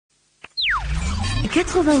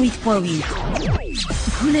88.8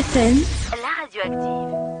 Cool FM, la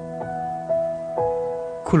radioactive.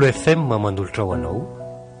 Cool FM manolotra ho anao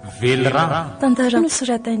VELIRANO. Tantara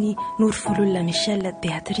nosoratany Norovololona Michel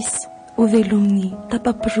Béatrice, ho velomin'ny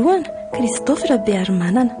tapapiroana Christophe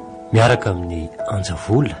Rabearimanana, miaraka amin'ny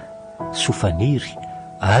Anjavola, Sofaniry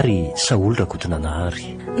ary Saoly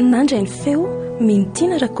Rakotonanahary. nandray ny feo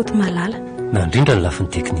Mintina Rakotomalala, nandrindra ny lafin'ny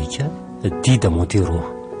teknika Dida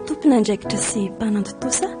Montero. tompona andraikitra sy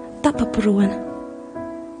mpanandotosa tapapiroana.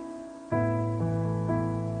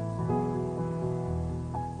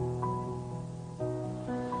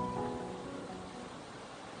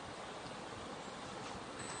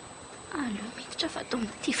 Aleo miditra fa tao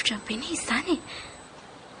mitifitra be ny izany.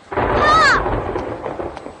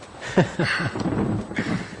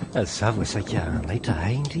 Zava saika naitra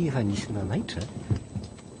haindry efa nisy nanaitra.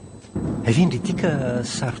 Avindry tika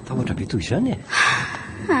sary tahotra be toy izany.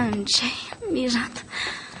 Andray miranta,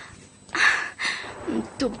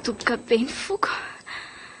 midobodoboka be ny foko.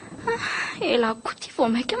 Elako ty vao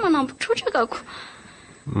maika manambotrotraka ko.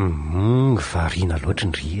 Variana loatra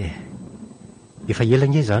ndry e. Efa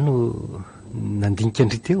elana izany no nandinika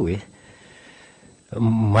ndry teo e.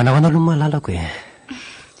 Manao ana aloha malalako e.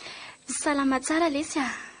 Salama tsara lesy a.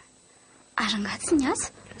 Ary nga tsy niasa?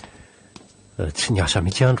 Tsy niasa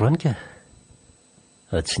mihitsy andro any ka.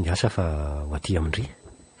 Tsy niasa fa ho aty amindry.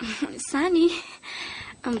 Zany,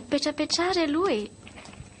 mipetrapetrary aloha e.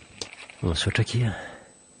 Misaotra kia.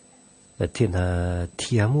 Tena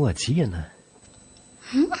tia moa ajiana.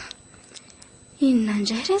 Inona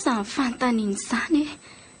indray reza ny fanontaniany izany e.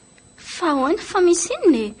 Fa hoana fa misy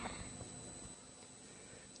inona e?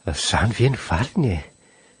 Zany ve ny valiny e.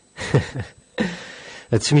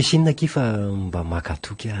 Tsy misy inona ki fa mba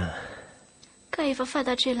makatoky a. Ka efa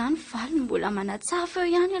fantatra ela ny valiny mbola manatsafo eo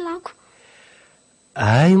ihany elako.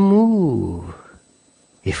 Ay mo.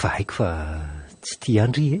 Efa haiko fa tsy tia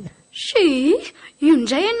andry e. Si, io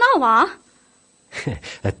indray ianao a?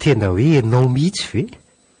 Tena hoe enao mihitsy ve?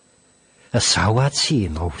 Zaho aho tsy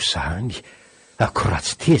enao zany. Ako raha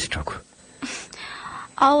tsy tezitrako.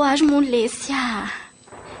 Ao ary moa lesy a.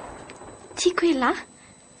 Tiako e lahy.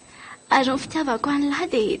 Ary ny fitiavako an'lahy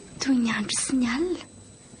dia toy ny andro sy ny alina.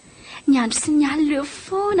 Ny andro sy ny alina eo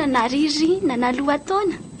foana na ririna na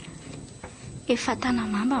lohataona. Efa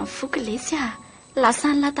tanamamba ny foko lesy a.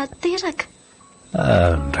 Lasa ny latanteraka.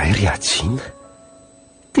 Ndray ry ajiana.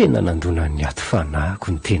 Tena nandona ny ato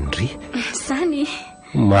fanahiko ny tenindry. Zany.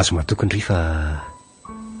 Mahazo matokondry fa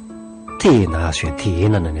tena azo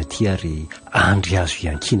iantehenana ny aty ary andry azo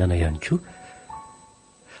iankinana ihany koa.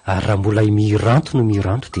 Ary raha mbola miranto no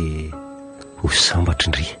miranto dia ho sambatra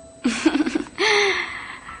indry.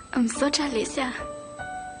 Misaotra lesy a.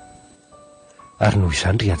 Ary noho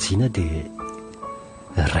izany ry ajiana dia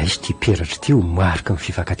raisy ty peratra ty ho marika ny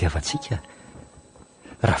fifankatiavantsika.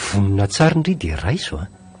 Raha vonona tsara indry dia raiso a.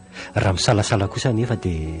 Raha misalasala kosa nefa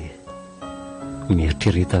dia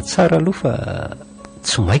mieritrereta tsara aloha fa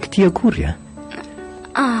tsy maiko ty akory a.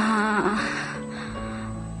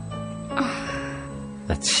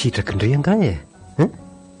 Tsy hitraka indray anga e.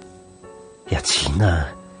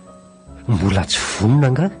 Ajiana, mbola tsy vonona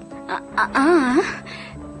anga.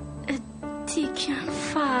 Tiako ihany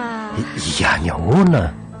fa... Ihany ahoana?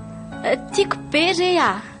 Tiako be re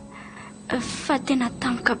a. Fa tena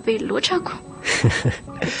tampoka be loatrako.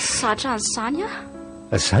 Zatra an'izany a.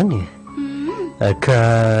 Zany e? Ka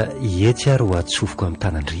ietsy ary ho atsofoko amin'ny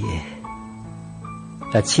tanandry e.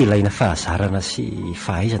 Tsy ilaina fahazarana sy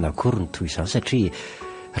fahaizana akory ny toy izany satria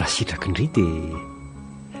raha sitraka indry dia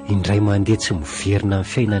indray mandeha tsy miverina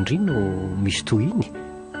amin'ny fiainandry no misy toy iny.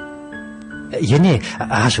 Eny e,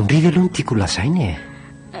 azo indry ve aloha ny tiako lazainy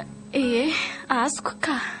e. Azoko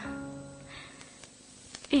ka.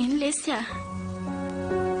 Eny lesy a.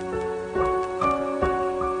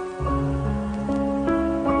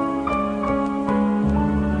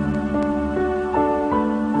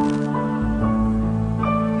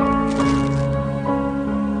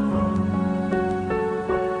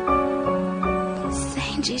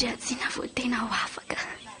 Tena ho afaka.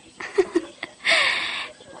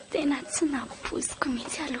 Tena tsy napoziko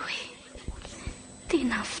mihitsy aloha e.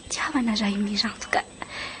 Tena fitiavana raha miranto ka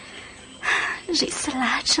resy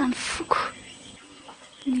lahatra ny foko.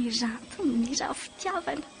 Miranto mira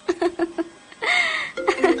fitiavana.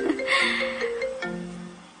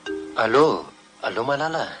 Allo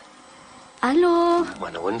malala. Allo.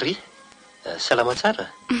 Manao an'ry? Salama tsara?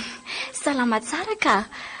 Salama tsara ka.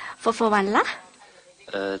 Vaovao an'lahy?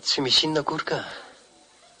 Tsy misy inona akory ka.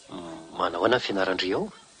 Manao ana fianarandry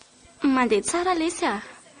ao? Mandeha tsara lesy a.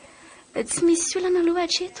 Tsy misy olana aloha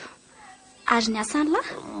hatreto. Ary ny asany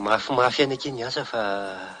lahy? Mafimafy any aky ny asa fa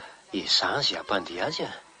izany zay ampandeha azy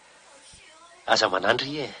aza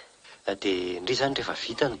manandry dia indray zany rehefa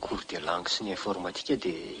vita ny cours de langue sy ny informatika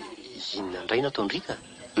dia inona indray nataondrika?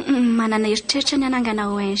 Manana eritreritra ny anangana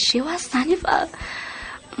ONG ho azy zany fa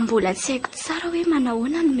mbola tsy haiko tsara hoe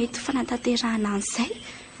manahoana no mety fanatanterahana an'izay.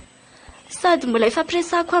 Sady mbola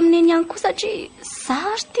ifampiresahako amin'iny ihany koa satria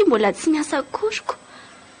zary ty mbola tsy miasa koriko.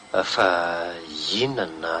 Fa inona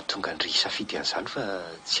no nahatonga Ndry safidy an'izany fa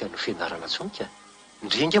tsy hanao fianarana tsonika?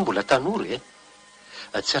 Ndry anga mbola tanora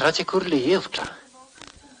tsy ratsy akory ilay hevitra.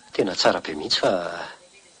 Tena tsara be mihitsy fa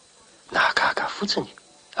nahagaga fotsiny.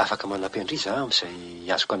 Afaka manampy Ndry za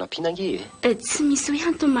amin'izay azoko hanampiana ange Tsy misy hoe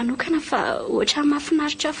antony manokana fa ohatra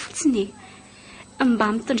mahafinaritra fotsiny.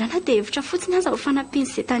 Mba mitondrana dia hevitra fotsiny aza ho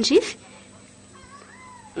fanampian'izay tandrify.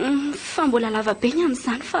 Fa mbola lava be ny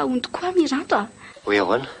amin'izany fa ondy koa miranto Hoe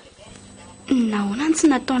ahoana? Nahoana ny tsy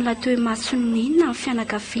nataon'la teo masoniny na ny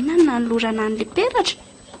fianakaviana na ny lorana an'ilay peratra?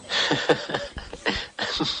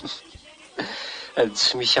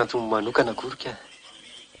 Tsy misy antony manokana akory ka.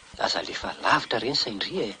 Aza lefa lavitra reny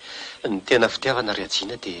saindry ny tena fitiavana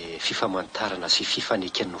Riajiana dia fifamantarana sy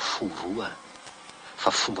fifaneken'ny foroa.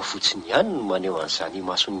 Fa fomba fotsiny ihany no maneho an'izany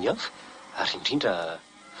mason'ny hafa ary indrindra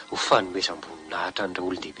ho fanomezam-boninahitra an'ireo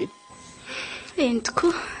olon-dehibe. Eny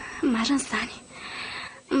tokoa, marina izany.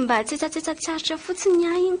 Mba tsetsatsetsatsarotra fotsiny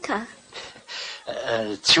ahy iny ka.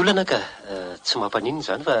 Tsy olana ka, tsy mampanino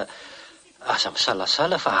izany fa aza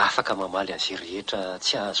misalasala fa afaka mamaly an'izay rehetra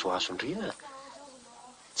tsy azoazo Ndry.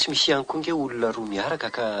 Tsy misy ihany koa nge olona roa miaraka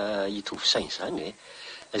ka hitovy saina izany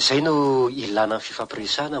Izay no ilana ny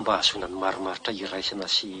fifampiresahana mba hahazoana ny marimaritra iraisana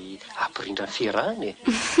sy hampirindra ny fiarahana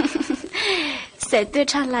Izay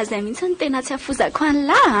toetra ny laza mihitsy ny tena tsy hafozako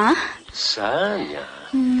an'lahy Zany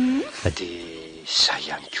dia izay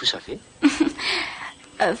ihany kosa ve?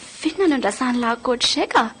 Fina no andrasan'ny lahy koatr'izay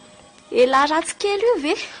ka? Ela ratsy kely io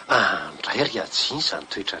ve? Ndray Riajiana izany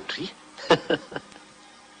toetra Ndry.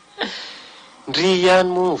 Ndry ihany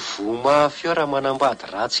moa voma fio raha manambady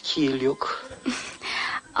ratsy kely eoko.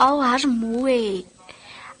 Ao ary moa hoe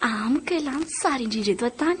amiko ilany tsara indrindra eto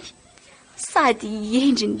an-tany sady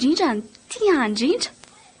endry indrindra ny tia indrindra.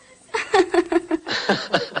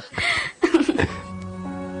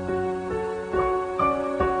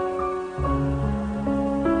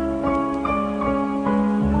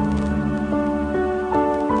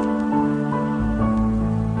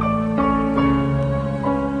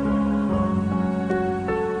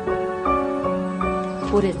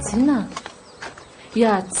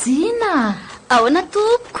 Riajiana Ahoana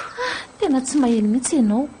tompoko? Tena tsy maheno mihitsy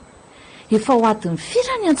ianao. Efa ho adiny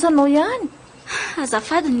firy ny antsanao ihany.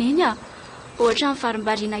 Azafady neny ohatra ny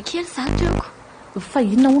varimbariana kely za teoko. Fa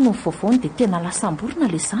inona hono ny vaovao dia tena lasamborina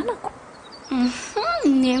ilay zanako.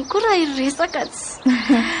 Neny koa raha iresaka tsy.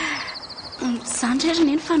 Zandry ry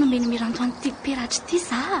neny fa nomeny miranto an'ity peratra ity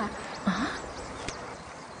za.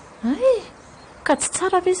 Ay, ka tsy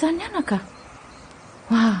tsara ve izany anaka?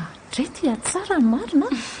 Dray tia tsara ny marina.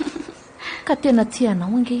 Ka tena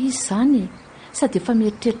tianao ange izy izany sady efa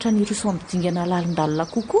mieritreritra ny roso amidingana lalindalina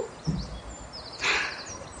kokoa.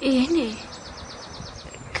 Eny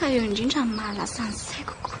ka eo indrindra ny mahalasa ny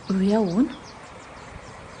saikoko. Hoe ahoana?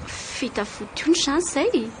 Vita fotiony izany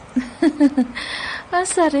izay.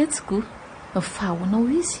 Asaretsiko. Fa ahoana ho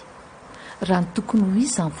izy? Raha ny tokony ho izy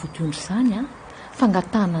izany fotiondry izany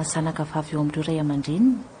fangatahana ny zanaka vavy eo amin'ireo ray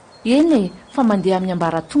aman-dreniny. Eny fa mandeha amin'ny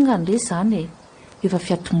ambaratonga n'ilay izany efa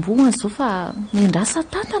fiatombohana izao fa miendrasa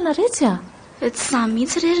tantana retsy Tsy za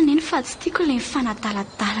mihitsy rery neny fa tsy tiako ilay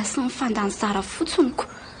mifanadaladala sy mifandanizara fotsiny.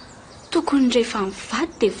 Tokony rehefa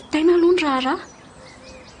mivady dia vitaina aloha ny raharaha.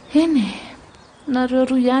 Eny nareo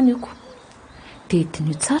roa ihany ioko dia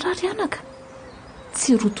edinio tsara ry anaka.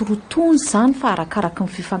 Tsy rotorotony izany fa arakaraka ny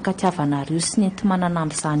fifankatiavanareo sy ny enti-manana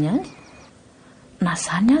amin'izany ihany. Na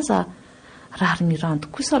izany aza raha ry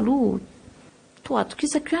miranto kosa aloha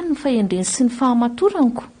toatokisako ihany ny fahendreny sy ny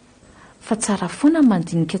fahamatoraniko. Fa tsara foana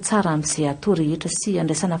mandinika tsara amin'izay atao rehetra sy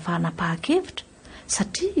andraisana fahanapa-kevitra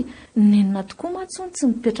satria nenina tokoa matsony tsy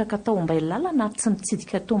mipetraka tao ambay lalana ary tsy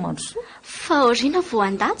mitsidika tao mandrosoa. Fa oriana vao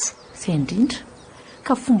andatsy. Izay indrindra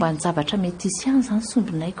ka fomba ny zavatra mety isy ihany izany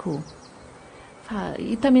sombinaiko. Fa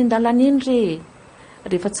hita mian-dalana eny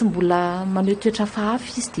rehefa tsy mbola maneho toetra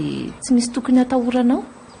fahafy izy dia tsy misy tokony atahoranao.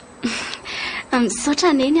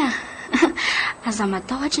 Misaotra neny aza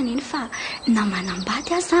matahotra neny fa na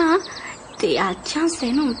manambady aza dia aty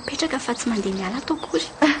izay no mipetraka fa tsy mandeha miala atao kory.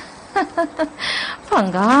 Fa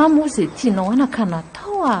ngamo izay tianao anaka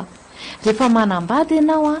natao rehefa manambady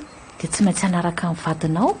ianao dia tsy maintsy hanaraka ny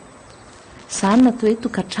vadinao. Izany natao hoe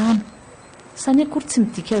tokantrano. Izany akory tsy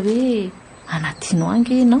midika hoe Anatino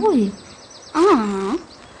ange ianao e.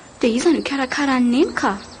 Dia iza no karakara neny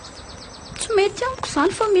ka tsy mety amiko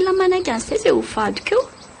izany fa mila manaiky an'izay izay ho vadiko eo.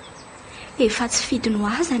 Efa tsy fidino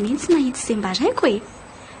aza neny tsy nahitsy izay mbaraiko e.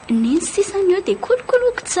 Neny sisany eo dia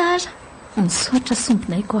kolokoloko tsara. Misaotra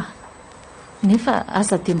sombinay koa. Nefa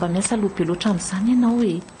aza dia mba miasa loha be loatra amin'izany ianao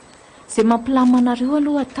e. Izay mampilamina anareo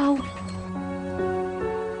aloha atao.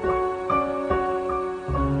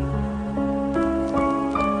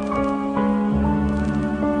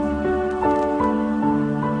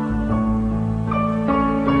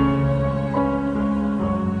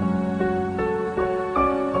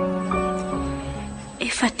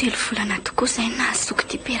 Efa 3 volana tokoa izay nahazoako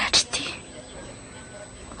ity peratra ity.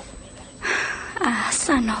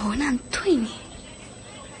 Asana ahoana ny toyny.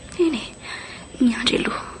 Eny e, miandry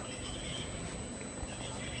aloha.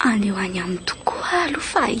 Aneo any amin'ny tokoa aloha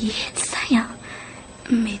fa ety izay a.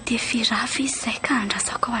 Mety efirafy izy izay ka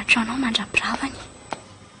andrasako ao an-trano mandra-piravany.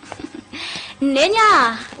 Neny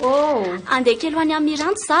a! Andeha kely ho any amin'ny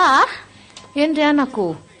rano za a? Eny ry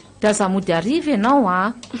anako, dia aza mody ariva ianao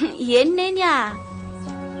a? Eny neny a!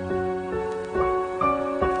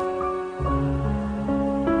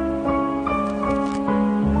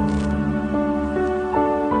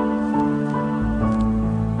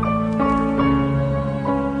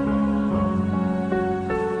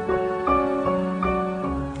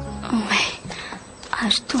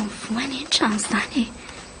 Izany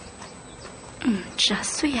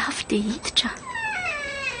drasy hoe avy dia hiditra.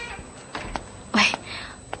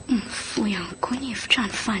 Fo ihany koa ny hevitra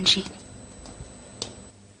ny fandriana.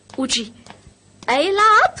 Odry,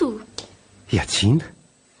 elahy ato. Iajiana.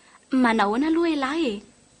 Manahoana aloha elahy e?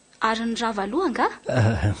 Ary ny rava aloha anga?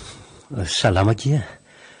 Salama kia.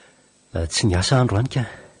 Tsy niasa andro any ka.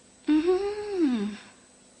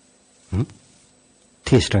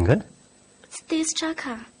 Tezitra anga? Tsy tezitra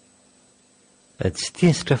ka. Tsy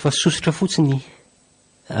tezitra fa sosotra fotsiny.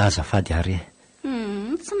 Azafady ary e.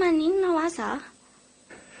 Tsy maninona ho aza.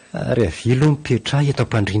 Ary avilo mipetra eto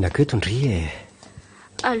am-pandrinako eto ndry e.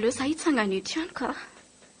 Aleo za hitsangana eto ihany ka.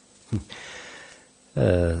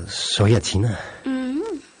 Zao Iajiana.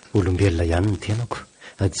 Olombelona ihany ny tenako.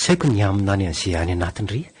 Tsy haiko ny amina any an'izay any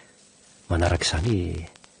anatindry. Manaraka izany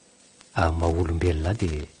maha olombelona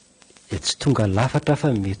dia tsy tonga lafatra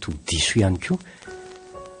fa mety ho diso ihany koa.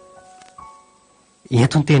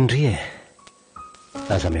 Eto ny tenindry e.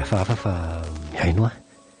 Aza mihafahafa fa mihaino aho.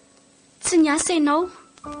 Tsy niasa ianao.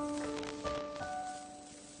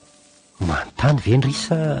 Manontany ve ndry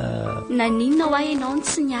sa... Naninona ho ahy ianao ny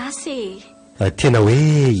tsy niasa e? Tena hoe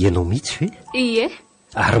ianao mihitsy ve? Ie.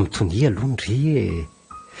 Ary mitony aloha ndry e.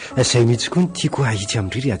 Izay mihitsy koa ny tiako ahitsy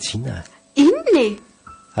amindry ry Iajiana. Inona e?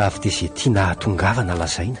 Avy dia izay tiana hatongavana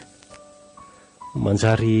lazaina.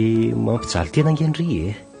 Manjary mampijaly tena angendry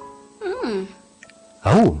e.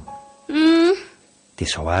 Ao? Dia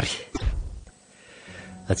zao ary.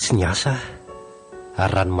 Tsy niasa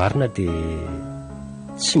ary raha ny marina dia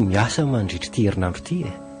tsy miasa mandritra ity herinandro ity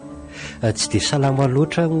e. Tsy dia salama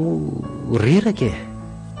loatra reraka e.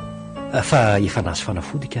 Fa efa nazo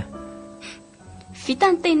fanafody ka.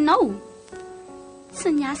 Vita ny teninao. Tsy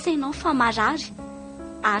niasa ianao fa marary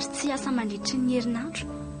ary tsy hiasa mandritra ny herinandro.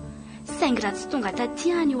 Saingy raha tsy tonga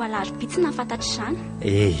taty any ho alarobitsy nafantatra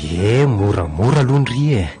izany. Moramora aloha ndry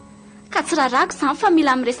e. Ka tsy rarako izany fa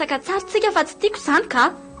mila miresaka tsara tsika fa tsy tiako izany ka.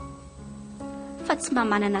 Fa tsy mba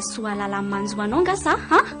manana soahalala manjoanao nga za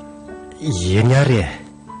ha? Eny ary e.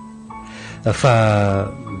 Fa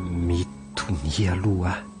mitony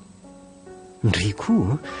aloha ndry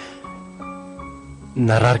koa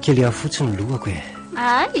narary kely aho fotsiny lohako e.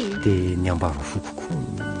 Dia ny ambavafoko koa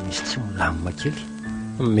misy tsy milamina kely.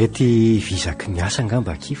 Mety vizaky ny asa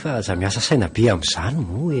ngamba aky fa aza miasa saina be amin'izany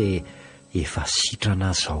moa efa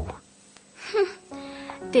sitrana zao.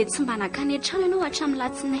 Dia tsy mba nakany an-trano ianao hatramin'ny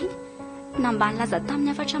latsinainy na mba nilaza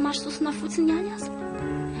tamin'ny afatra maro sosona fotsiny ihany aza.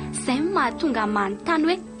 Izay mahatonga manontany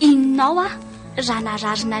hoe inonao aho raha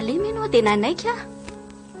nararina lema ianao dia nanaiky aho.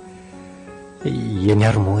 Eny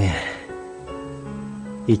ary moa e.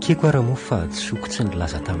 Ekeko ary moa fa tsoko tsy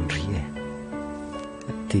nilaza tamindry e.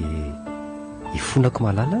 Dia ifonako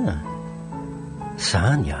malala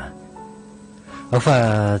zany a. Ao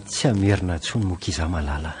fa tsy hamerina intsony mokiza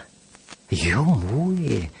malala. Eo moa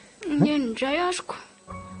e. Indray azoko.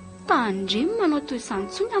 Tandrimy manao toy izany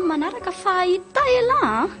intsony amin'ny manaraka fa hita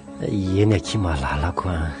ela. Eny aky malalako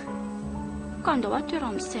a. Ka andao atoera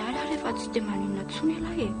amin'izay ary rehefa tsy dia maninona intsony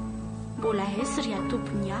ela e. Mbola esy ry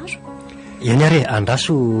atopony aro. Eny ary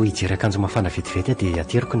andraso hijery akanjo mafana vetivety dia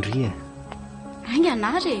ateriko ndry e. Ainga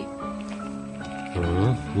anary e.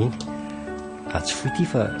 Iny. Tsy foy ity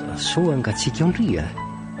fa so angatsika eo ndry a.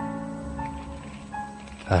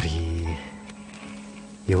 ary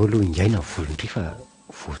eo aloha ingaina ny volondry fa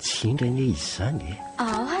voatsindra ny izy izany e.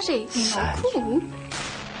 ao ary ianao koa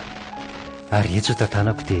ary etso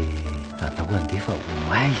tantanako dia atao andefa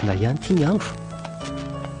maizina ihany tia ny andro.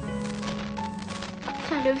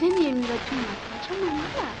 fa leo ve mihemira tonga vatra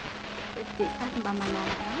manala dia sady mba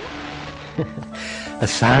manala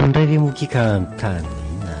izany indray ve mokika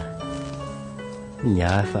mitaniana ny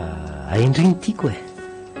hafa aindriny tiako e.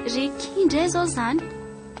 reky indray zao zany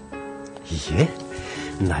ie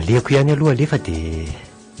naleako ihany aloha alefa dia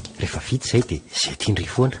rehefa vita izay dia izay tiandry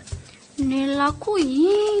foana. ny lahy koa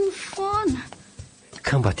iny foana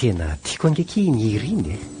ka mba tena tiako angeky ny iriny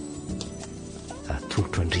e.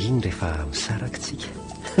 atongotro andriny rehefa misaraka tsika.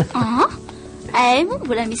 ay moa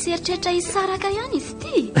mbola misy eritreritra hisaraka ihany izy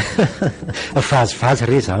ty vazivazy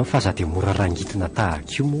re zany fa za dia mora rangitina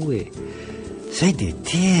tahaka io moa e. izay dia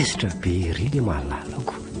tezitra be ry le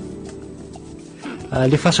mahalalako.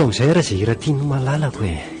 lefa so amin'izay raha izay hira tiany mahalalako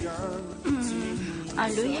e.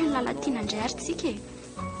 aleo ihany lalatiana indray ary tsika e.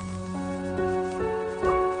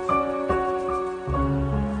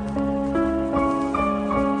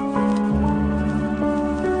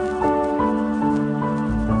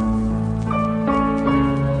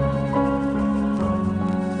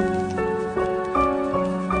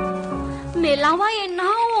 melaho a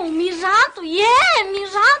ianao mirato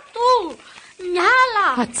mirato miala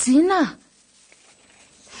atsina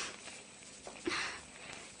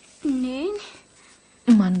neny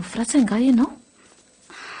manofy ratsy anga ianao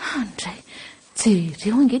andray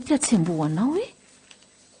jereo ange ty atsembohanao e.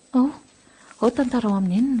 ao tantara ao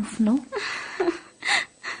amin'eny ny nofinao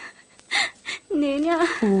neny a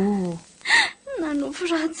nanofy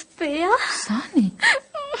ratsy be a zany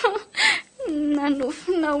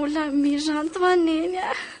nanofina ola miranto aneny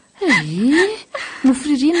a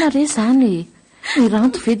nofiririna re zany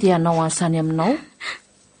miranto ve dia anao an'izany aminao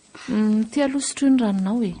ty alosotro ny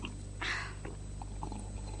ranonao e.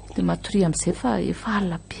 dia matory amin'izay fa efa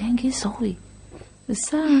alina biainga izao e.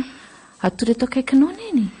 sa atory eto akaikinao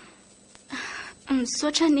neny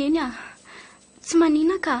misaotra neny a tsy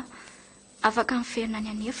manina ka afaka miverina ny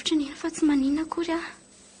anefitra neny fa tsy manina akory a.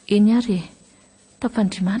 eny ary e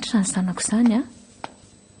tapandrimanitra ny zanako izany a.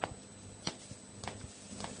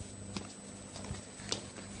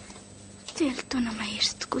 telo taona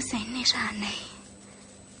mahery tokoa izay ny rahanay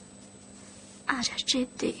ary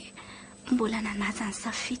hatreto dia mbola nanaja ny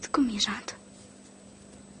safidiko miranto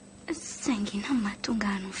saingina ny mahatonga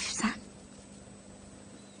hanofy izany.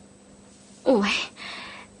 oe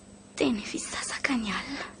tena visasaka ny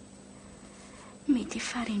alina mety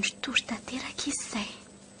efa rendro tory tanteraka izy izay.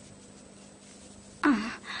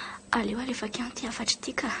 aleo alefaka ihany ty afatra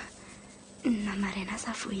ity ka namaraina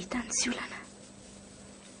aza vo hita ny tsy olana.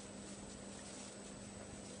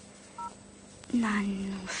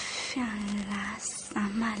 nanofy an'lasa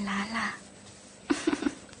malala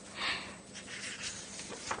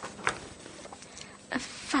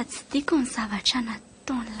fa tsy tiako ny zavatra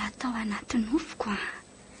nataony latao anaty nofoko a.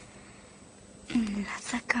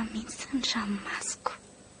 nilatsaka mihitsy ny ranomasoko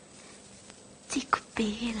tiako be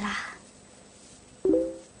lahy.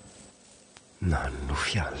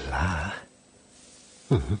 nanofy an'lahy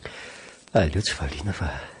aleo tsy valiana fa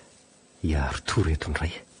hiaro tory eto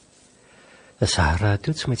indray. za raha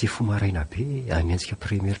teo tsy maintsy fomaraina be amiantsika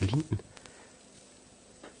premier ligne.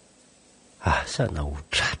 sana ho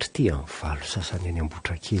tratra ty amin'ny valo sasany any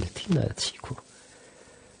ambotra kely ty na tsiko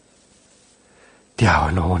dia ao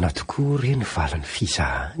anao ana tokoa reny valany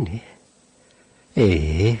fizahany e.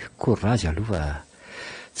 korazy aloha fa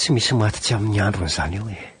tsy misy maty tsy amin'ny andro n'izany eo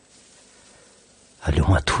e. aleo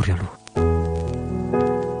matory aloha.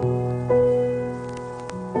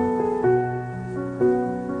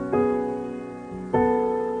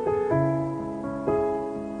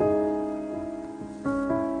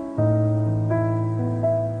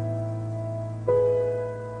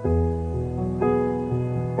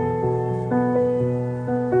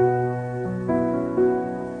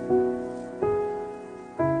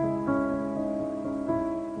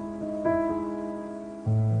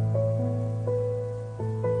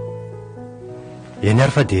 eny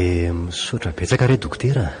ary fa dia misaotra betsaka re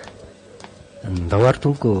dokotera ndao ary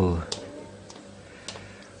tompoko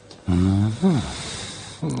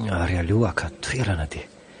ary aleo akatoerana dia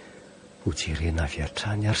hojerena avy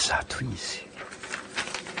hatrany ary zato izy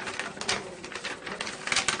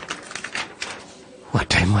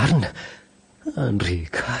hoatray marina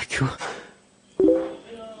andrekako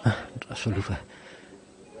ndraso aloha fa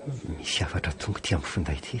misy afatra tonga ty amin'ny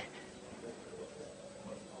finday ty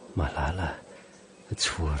malala tsy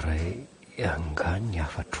voaray angany ny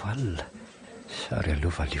afatro alina sary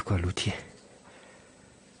aleo valiako aloha ty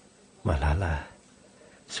malala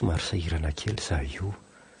somary sahirana kely za io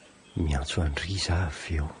miantso andry za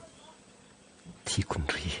avy eo tiako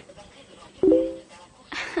ndry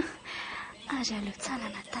ary aleo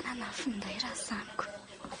tsanana tanana finday raha zaniko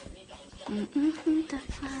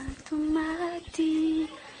tafatomaty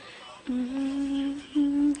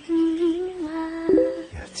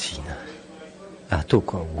iatsina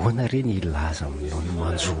ataoko ahoana reny ilaza aminao ny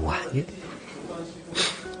manjo ahy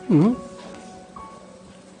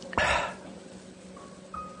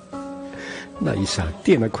na izaho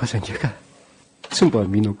tena ko aza ndraka tsy mba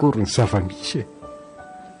mino akory ny zava-misy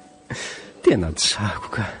tena tsako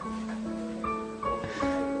ka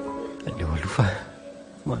aleo aloha fa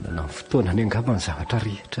manana ny fotoana ny angamba ny zavatra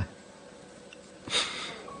rehetra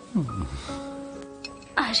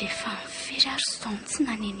ary efa mifiry ary zao tsy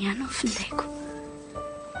naneny ihany ny findaiko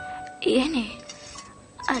eny e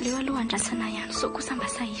aleo aloha andrasana ihany sao kosa mba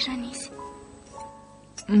sahirana izy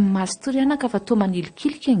mazotory anaka fa toa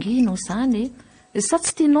manilikilika angihinao izany sa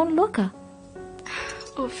tsy tianao ny loaka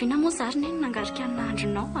oviana moa zarina eny nangarika ny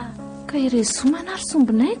nahandronao ka irezomana ary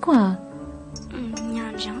sombinaiko ny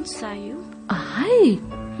andro ihany za io ay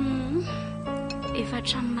efa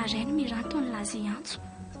hatramin'ny marainy miranto ny laza iantso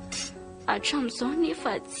hatramin'izao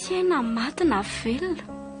nefa tsy haina maty na velona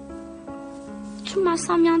tsy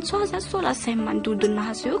mahasamy antso azy a sao lazay mandodina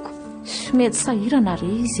azy eoko mety sahirana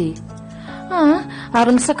re izy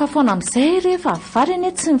ary misakafoana amin'izay rehefa vary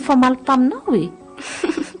eny tsy mifamaly taminao e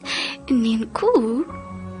neny koa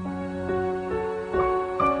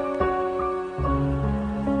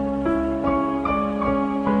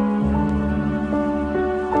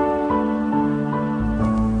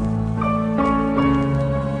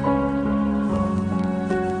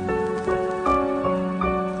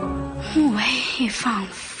efa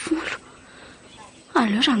mifolo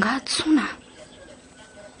aleo rangahatsona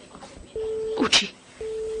otry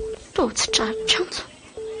to tsy traritranjo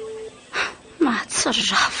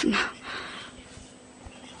mahatsiravina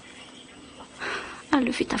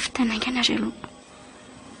aleo fitafitanaingana ry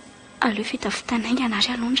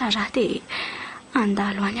aloha ny raharaha dia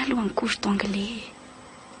andalo any alohan'ny cours d'anglais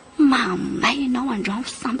mamay ianao androany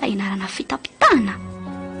fisamba inarana fitapitana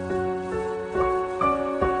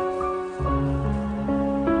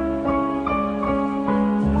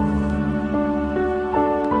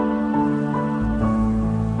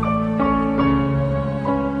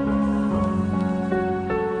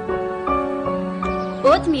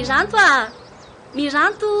miranto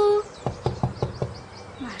miranto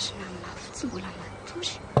marina mafy tsy mbola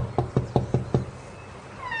matory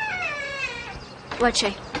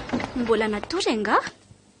ohatray mbola natory anga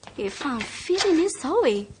efa mifiriny izy zao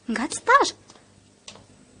e nga tsy tara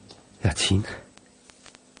atsina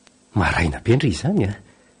maraina be ndry izany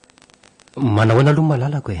manahoana aloha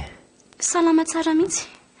malalako e salama tsara mihitsy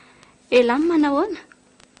elamy manahoana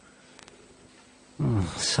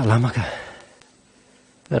salama ka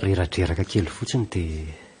reradreraka kely fotsiny dia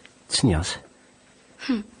tsy ny asa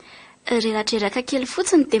reradreraka kely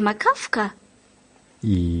fotsiny dia makafoka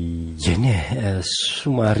eny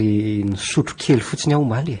somary nisotro kely fotsiny aho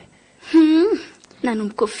omaly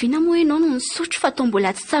nanomboka oviana moa ianao no nisotro fa tao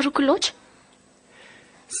mbola tsy tsaroko loatra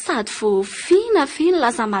sady vo fina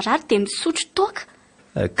laza marary dia misotro toaka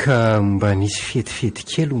ka mba nisy fetifety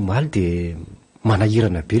kely omaly dia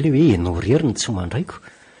manahirana be le hoe enao reriny tsy mandraiko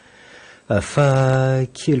fa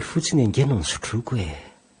kely fotsiny angena ny sotroako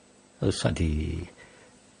sady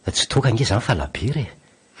tsy toaka ange zany fa labera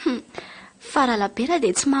fa raha labera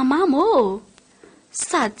dia tsy mamamo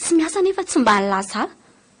sady tsy miasa nefa tsy mba nilaza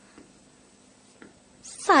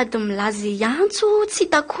sady milaza iantso tsy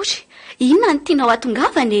hitakory inona ny tianao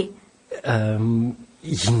atongavany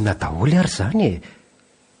inona daholo ary zany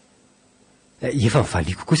efa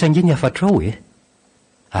mivaliako kosa ange ny afatrao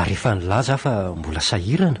ary efa nilaza fa mbola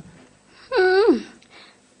sahirana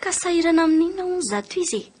ka sahirana amin'inona hono zato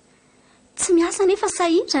izy tsy miasa nefa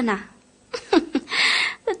sahirana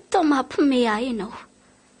tao mampime ahy ianao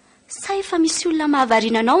sa efa misy olona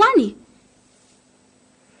mahavariana anao any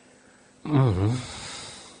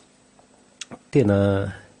tena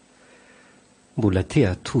mbola te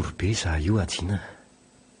atory be za io atsina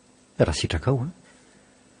raha sitrakao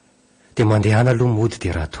dia mandehana aloha mody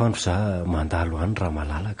dia raha toandro za mandalo any raha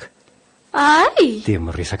malalaka ay dia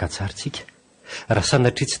miresaka tsara tsika raha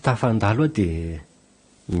sanatria tsy tafandalo aho dia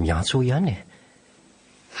miantso ho ihany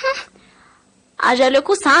ary aleo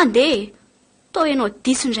koa za andeha tao ianao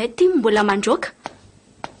diso indray ty mbola mandroaka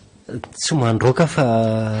tsy mandroaka fa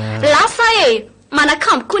lasa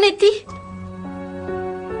manakambo koa ny aty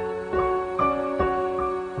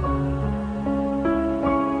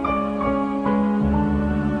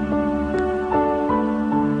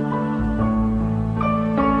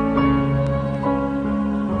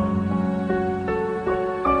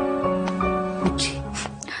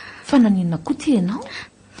Fa naninona koa ty ianao?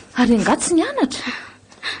 Ary anga tsy nianatra?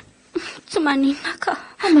 Tsy maninona ka.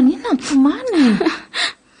 Maninona ny tomany?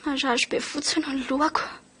 Marary be fotsiny ny lohako.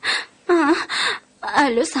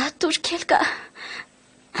 Aleo za tory kely ka.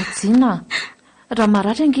 Ajiana, raha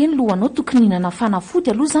marary ange ny lohanao tokony hinana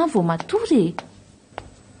fanafody aloha izany vao matory.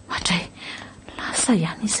 Hatray, lasa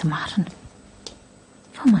ihany izy marina.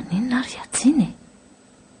 Fa maninona ary Ajiana e?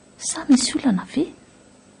 Sa misy olana ve?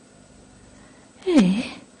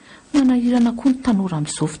 Manahirana koa ny tanora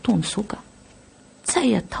amin'izao fotoana izao ka. Tsy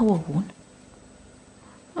hay atao ahoana.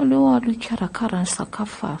 Aleo aloha ikarakara ny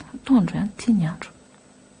sakafo fa atoandro ihany tia ny andro.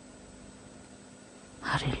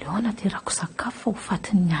 Ary aleo anaterako sakafo fa ho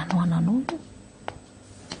fatin'ny ny ano ananao.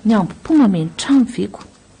 Ny ambo-po mameno trano veko.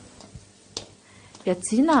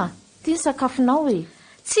 Ajiana, tia sakafonao e.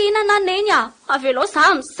 Tsy hinana neny avelao za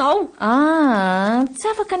amin'izao. Tsy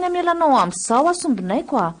afaka ny amelanao amin'izao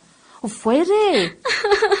asombinaiko a. Voay re.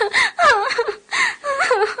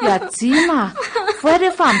 Ajiana, voay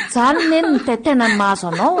rehefa mijaly neny ny taitaina ny mahazo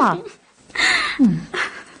anao a.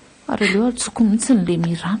 Ary aleo atsoko mihitsy ny le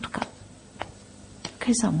mirantroka.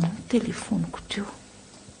 Kaiza moa ny telefoniko teo.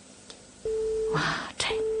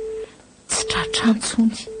 Hatray, tsy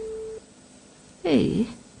tratrantsony.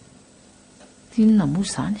 Inona moa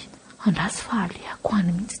izany? Andrasy fa alehako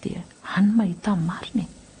any mihitsy dia any mahita ny mariny.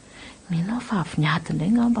 Mino aho fa avy niady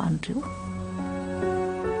indray ngamba andreo.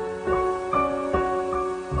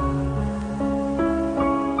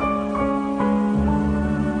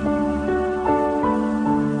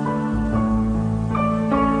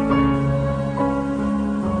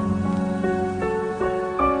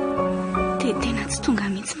 Dia tena tsy tonga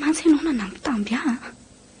mihitsy mantsy ianao nanampitamby ahy.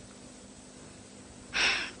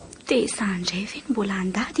 Dia izaho indray ve ny mbola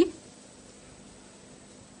handady?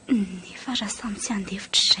 Nefa raha samy tsy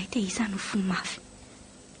handefitra izay dia iza no vomafy.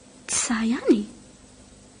 Tsy izaho ihany.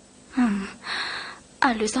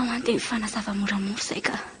 Aleo izaho andeha mifanazava moramora izay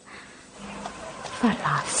ka. Fa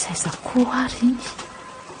lasaiza koa ary iny.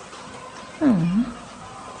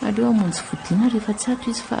 Aleo hamonjy fodiana rehefa tsy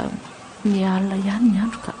ato izy fa mialina ihany ny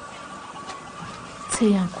andro ka.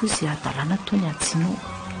 Tsy ihany koa izay adalana toy ny Ajiana.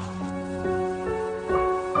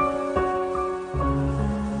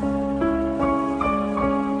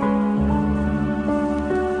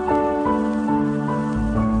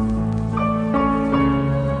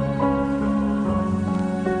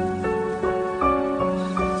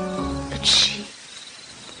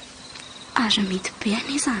 Ary mety be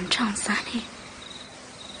any izany trano izany.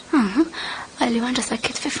 Aleo andrasaka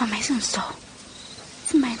eto fa maizina izao.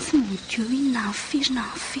 Tsy maintsy modio iny na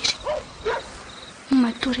firy.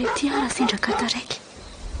 Matory ety ara sindraka taraiky.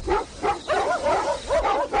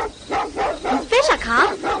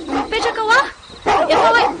 Mipetraka ho aho. Efa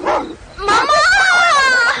hoe mama!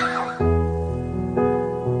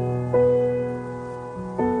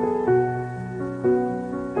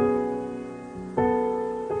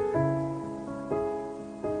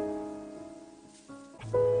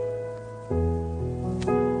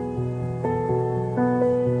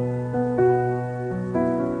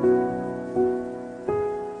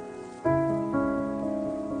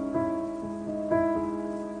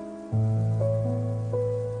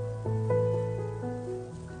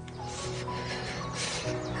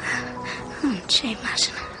 Tray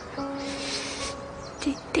masina.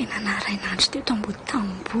 Dia tena narainandro teto ambony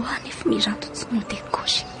tamboho nefa miranto tsy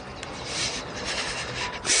nodekory.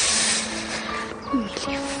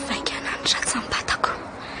 Mile vaika anany ratsambatako.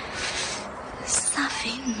 Sa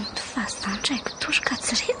ve noto fa zandraiko toroka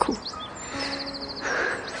tsy reko.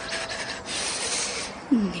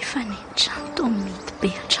 Nefa ny trano tao mety be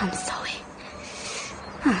hatramin'izao e.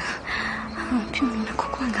 Ampionina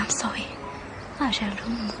kokoa angam'izao e. Ary aleo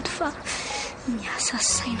moto fa miasa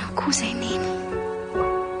saina koa izay neny.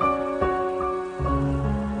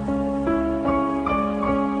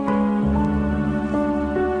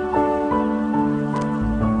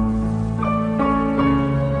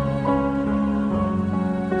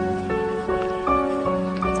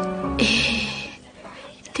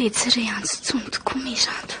 Dia tsy ray antsotsony tokoa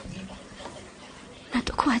miranto.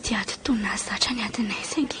 Nataoko adiady tona zatra ny adinay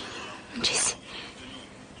saingy indrisy.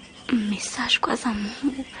 Mesazhiko aza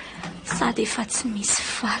moa sady efa tsy misy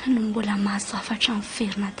vala no mbola mahazo afatra amin'ny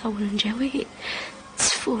ferina daholo indray hoe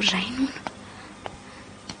tsy voarainona.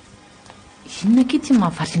 Inona ke ty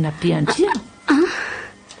mahavariana be andrira?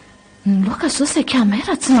 Ny loaka izao saika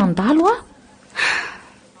maira tsy nandalo a.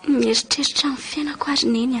 Mieritreritra amin'ny fiainako ary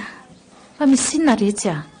neny a. Fa misy inona retsy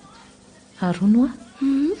a? Arono a?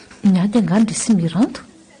 Niady angandry sy miranto?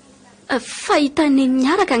 Fahita neny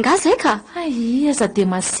niaraka anga zay ka? Aza dia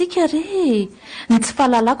masika re. Ny tsy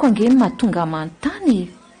fahalalako ange ny mahatonga manontany.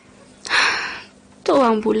 toa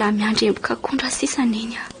ambola miandremboka akondra sisany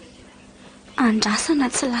eny andrasana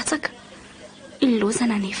tsy latsaka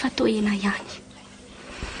ilozana nefa to ena ihany.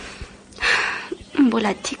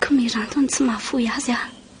 Mbola tiako mirantony tsy mahafoy azy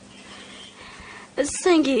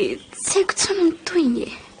saingy tsy haiko tsony mitohiny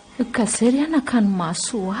ka zay ry anaka ny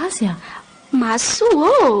mahasoa azy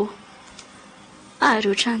mahasoa ary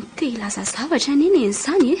ohatrany te ilaza zavatra neny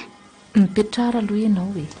en'izany mipetrara aloha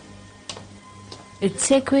ianao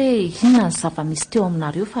tsy haiko hoe inona ny zava-misy teo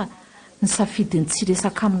aminareo fa ny safidiny tsy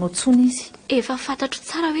resaka aminao tsony izy. Efa fantatro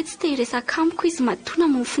tsara hoe tsy te hiresaka amiko izy matona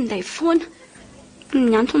mofinday foana.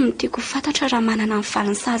 Ny antony tiako fantatra raha manana ny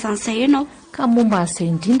valiny-sazan'izay ianao. Ka momba an'izay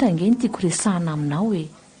indrindra ange ny tiako resahana aminao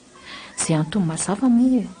izay antony mazava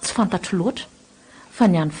moa tsy fantatro loatra fa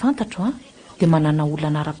ny any fantatro dia manana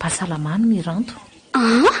olana ara-pahasalamany miranto.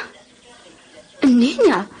 Neny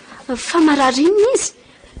fa mararinina izy.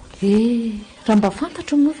 Raha mba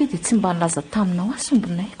fantatro moa ve dia tsy mba nilaza taminao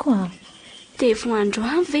asombinaiko dia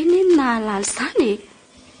voandroany ve neny nahalala izany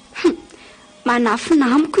manafina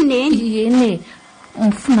amiko neny. Eny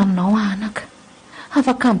mifona aminao anaka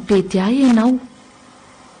afaka mibedy ahy ianao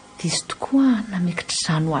dia izy tokoa namekitra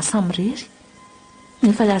izany ho asa mirery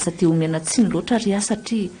nefa aza dia omena tsy ny loatra ry ahy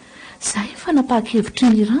satria izahay fanapahakevitry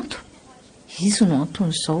ny ranto izy no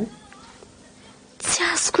anton'izao. Tsy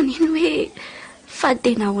azoko neny hoe fa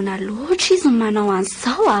tena ahoana loatra izy manao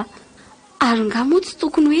an'izao ary nga moa tsy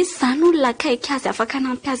tokony hoe izany olona akaiky azy afaka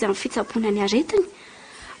nampy azy amin'ny fitsaboana ny aretiny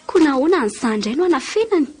ko nahoana an'izany indray no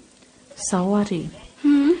anafenany. Zaho ary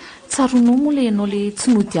tsaronao moa le ianao le tsy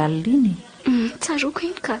nody alina iny. Tsaroko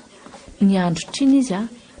iny ka ny andro triny izy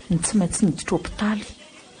ny tsy maintsy niditra hopitaly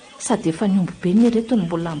sady efa niomby be ny aretiny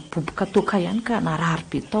mbola miboboka toka ihany ka narary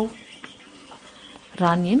be tao.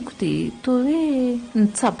 Raha ny eniko dia toa hoe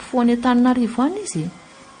nitsabo foany an-Antananarivo any izy.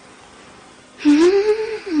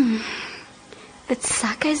 Tsy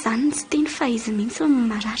zaka izany ny tsy tiany fa izy mihitsy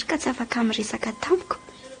marary ka tsy afaka miresaka tamiko.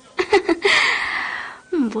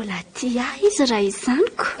 Mbola tia izy raha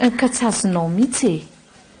izaniko. Ka tsy azonao mihitsy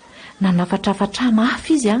nanafatrafatra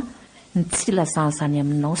mafy izy ny tsy lazan'izany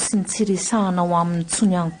aminao sy ny tsy resahanao amin'ny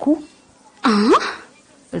tsony ihany koa.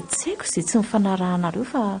 Tsy haiko izay tsy mifanarahanareo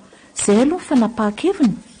fa izay aloha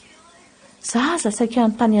fanapahakeviny. Za aza saika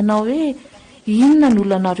anontany ianao hoe inona ny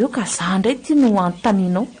olonareo ka za indray tia no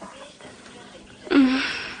anontanianao.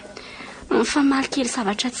 Famaly kely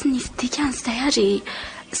zavatra tsy nisy dika an'izay ary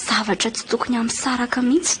zavatra tsy tokony amin'ny saraka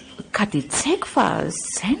mihitsy. Ka dia tsy haiko fa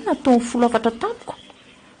izay no natao ny folo afatra tamiko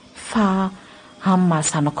fa amin'ny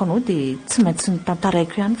mahazanako anao dia tsy maintsy ny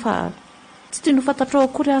tantaraiko ihany fa tsy tiany ho fantatrao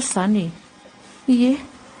akory azy izany.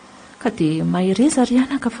 Ka dia mahereza ry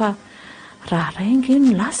anaka fa raha ray ange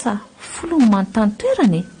ny lasa folo ny manontany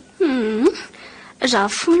toerana. Raha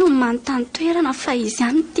folo ny manontany toerana fa izy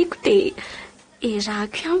ihany tiako dia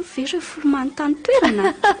rahako ihany ve ireo folo manontany toerana.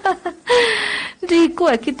 Ry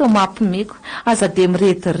koa akito mampimeko aza dia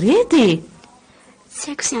miretirety. Tsy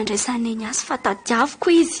haiko izay andraisany eny azy fa tadiaviko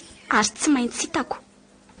izy ary tsy maintsy hitako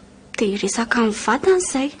dia resaka amin'ny vatany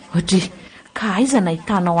izay. Ohatry ka aiza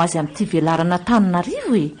nahitanao azy amin'ity velarana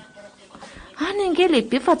Antananarivo any ange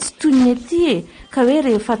lehibe fa tsy toy ny ety ka hoe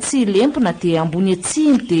rehefa tsy lempona dia ambony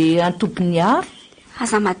atsiny dia antobiny aro.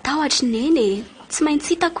 Aza matahotra neny tsy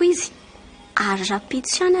maintsy hitako izy ary raha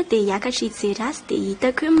pitso ihany dia hiakatra hijery azy dia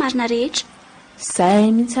hitako hoe marina rehetra.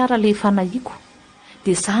 Izay mihitsy ara le fanahiako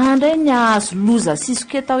dia za indray ny azo loza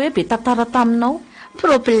sisoketa hoe be tantara taminao.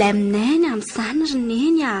 Probleminay ny amin'izany ry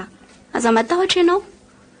neny aza matahotra ianao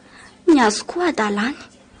ny azo koa adalany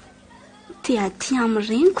dia aty amin'ny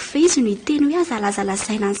reniko ve izy no hiteny hoe aza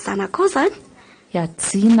lazalazaina ny zanakao izany.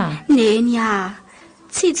 Iadina neny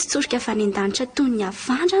tsy hitsitsorika fa ny an-danitra toy ny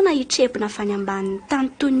avandrana hitrebina fa ny ambanin'ny tany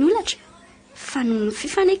toy ny olatra fa noho ny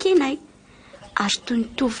fifanekenay ary toy ny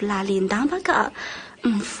tovolahy lendamba ka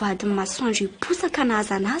mivoadiny masoandro hiposaka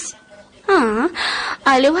nahazana azy.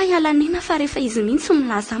 Aleo hialanena fa rehefa izy mihitsy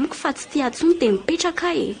milaza amiko fa tsy tia atsony dia mipetraka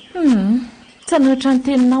tsy anohitra ny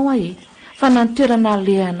teninao fa nantoerana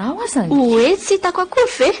lehanao azany. Hoe tsy hitako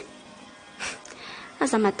akory ve?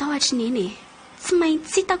 Aza matahotra neny tsy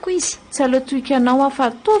maintsy hitako izy. Tsy aleo toika anao fa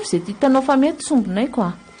ataovy izay hitanao fa mety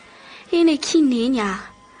sombinaiko eny ekineny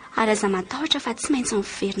ary aza matahotra fa tsy maintsy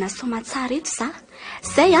miverina soma tsara eto za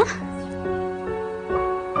izay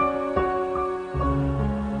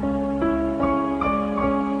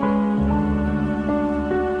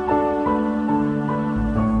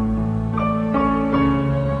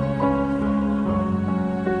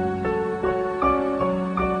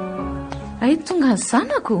ay tonga ny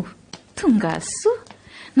zanako tonga soa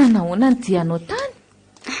nanahoana ny dianao tany.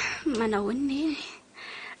 Manahoana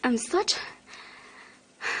misaotra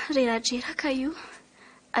reratreraka io.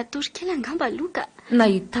 atory kely angamba loka.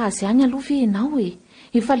 Nahita azy ihany aloha ve ianao e?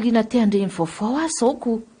 Efa liana te handreny vaovao azy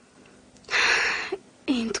zaoko.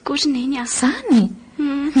 Entokory neny a. Zany?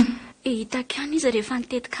 Hitako ihany izy rehefa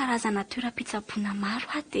nitety karazana toeram-pitsaboana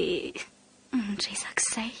maro dia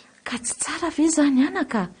resak'izay. Ka tsy tsara ve zany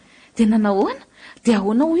anaka? Dia nanahoana? Dia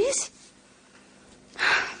ahoana ho izy?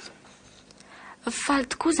 Faly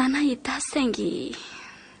tokoa zany ahita saingy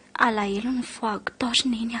alahelo ny foako taotry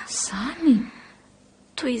neny a. Zany?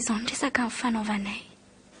 Toy izao ny resaka amin'ny fanaovanay.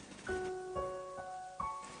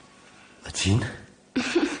 Adina.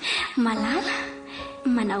 Malala,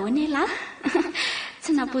 manahoana lahy?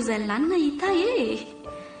 Tsy nampozany lanina hita e.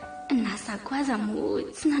 Nasako aza moa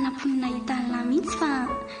tsy nanamponina hita ny lahy mihitsy fa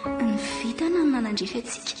ny vitana ny manandrefy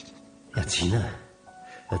atsika. Adina,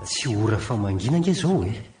 tsy ora fa mangina nge zao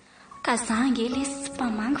e. Ka za nge lesy tsy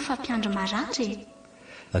mpamangy fa mpiandro marary e.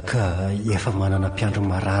 Ka efa manana mpiandro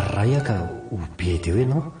marary ray ka ho be deo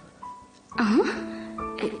ianao.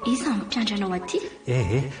 Iza mpiandro anao aty?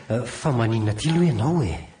 Fa maninona aty aloha ianao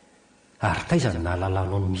e. Ary taiza ny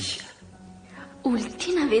nahalalanao no misy.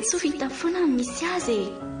 Olontiana ve tsy ho vita foana ny misy azy e.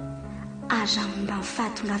 Ary raha mba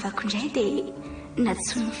mifahatongavako indray dia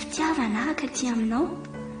natsoa ny fitiavana ka ty aminao.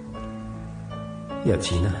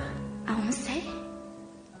 Adina. Ahon'izay?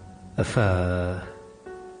 Fa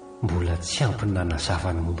mbola tsy ampy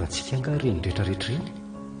nanazava ny momba antsika nga reny rehetrarehetra reny.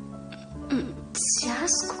 Tsy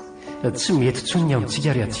azoko. Tsy mety tsony ny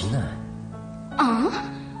amintsika ry Adina.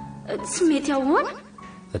 Tsy mety ahoana?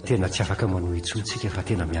 Tena tsy afaka manohy intsontsika fa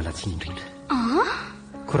tena miala tsiny indrindra.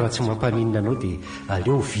 Ko raha tsy mampaninina anao dia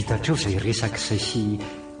aleo vitatreo izay resaka izay sy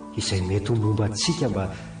izay mety ho momba antsika mba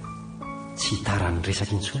tsy hitarany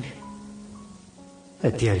resaka intsony.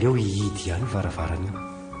 Dia aleo hihidy ihany varavarana io.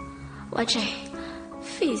 Ohatray,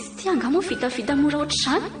 fizy ty angamo vitavita mora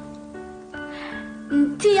ohatr'izany.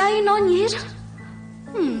 Ty ahy ianao ny hira.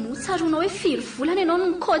 Tsaroanao hoe firy volana ianao no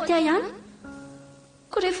nikaoty ahy ihany.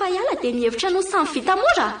 Ko rehefa hiala dia ny hevitra no samy vita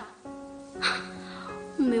mora.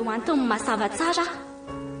 Omeo antony mazava tsara.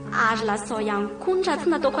 Ary lasao ihany koa ny raha tsy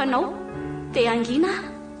nataoko anao. Dia angina.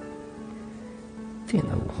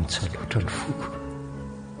 Tena ontsa loatra ny foko.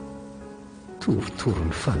 Torotoro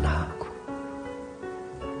ny fanahiko.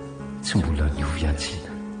 Tsy mbola niovy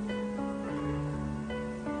Adina.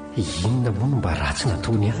 Inona moa no mba ratsy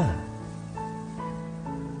nataony ahy?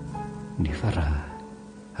 Nefa raha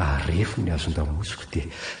arefo ny azon-damosiko dia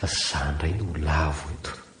zandray no lavo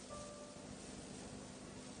eto.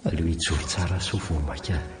 Aleo hijoro tsara so vao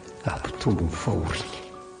maika ampitombo ny fahoriana.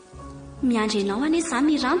 Miandry ianao anie za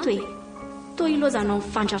miranto e. Toa ilozanao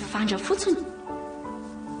mivandravandra fotsiny.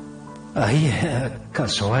 Ka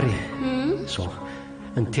zao ary zao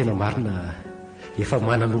ny tena marina efa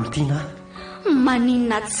manan'olo tiana.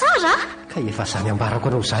 Maninona tsara? Ka efa zany ambarako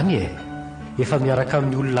anao zany e. Efa miaraka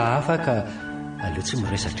amin'ny olona hafa ka aleo tsy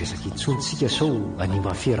miresadresaka intsontsika sao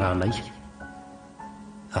anima fiarahanay.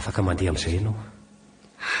 Afaka mandeha amin'izay ianao.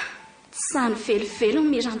 Tsy zany velivelo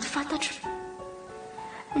miranto fantatro.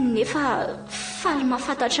 Nefa faly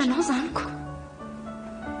mahafantatra anao zanyko.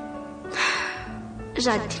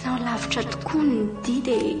 Raha tianao lavitra tokoa ny dia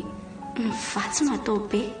dia ny vatsy no atao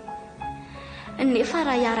be. Nefa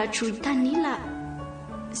raha hiaratra ho hitanila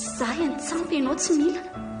za antsampy ianao tsy mila.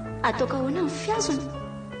 Ataoko ahoana ny fiazony?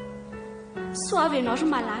 Soavy ianao ry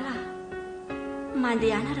malala.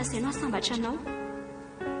 Mandehana raha izay no asambatra anao.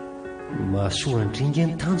 Mahasoa andringa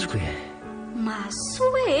ny tanjoko e.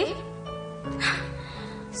 Mahasoa e?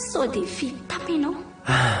 Sao dia fitapy ianao.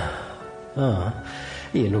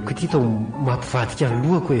 Ianao ko ty tao mampivadika ny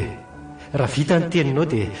lohako e. Raha vita ny teninao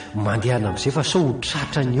dia mandehana amin'izay fa sao ho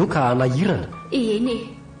tratra ny eo ka hanahirana. Eny e,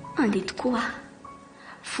 andeha tokoa aho.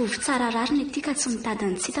 Vovy tsara rariny ity ka tsy mitady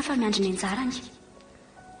ny tsita fa miandry ny anjarany.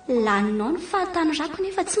 Laninao ny fahatany rako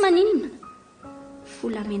nefa tsy maninona.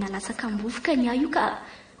 Volamena latsaka mbovoka ny ahy io ka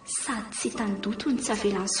sady tsy hitandoto ny tsy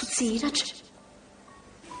avelan'ny soa tsy hiratra.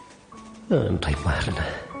 Ndray marina.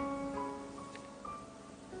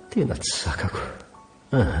 Tena tsy zakako.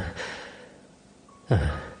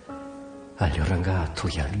 Aleo rangaha atao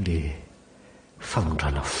ihany ilay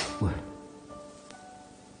famondrana fo.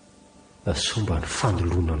 Somba ny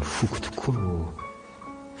fanoloana ny foko tokoa no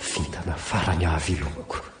vitana farany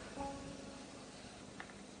ahavelomako.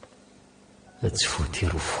 Tsy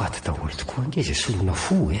voatery ho faty daholo tokoa angeza solona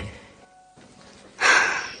fo e.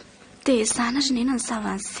 Dia zana ry nena ny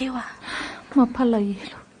zavan'seho a.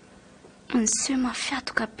 Mampalahelo. Ny seho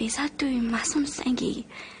mafiatoka be za teo imasony saingy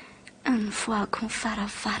ny voako ny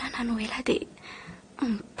varavarana no ela dia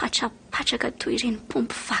mipatrapatraka toy ireny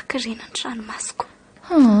pompo vaky ireny ny tranomasoko.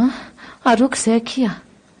 Aroako izay akia.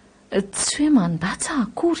 Tsy hoe mandatsa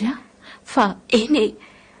akory a. Fa eny e,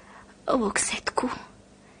 ok'izay tokoa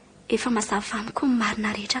efa mazava amiko ny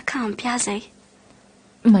marina rehetra ka ampy azy ay.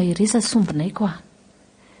 Mahireza sombinay koa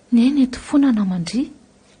neny eto foana namandry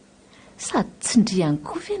sady tsindriany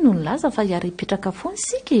koa ve no nilaza fa hiara hipetraka foana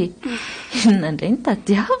sika e. Inona indray ny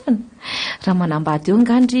tadiavina raha manambady eo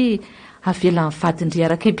ngandry avelan'ny vadindry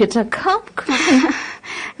araka hipetraka amiko.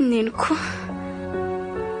 Neny koa.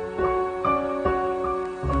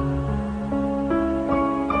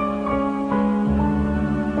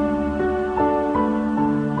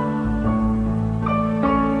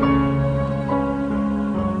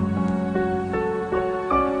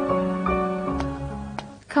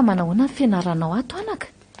 Ka manahoana ny fianaranao ato anaka?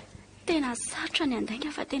 Tena sarotra ny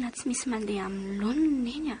andainga fa tena tsy misy mandeha amin'ny laoniny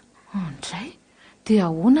neny a. Andray dia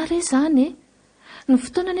ahoana re izany e? Ny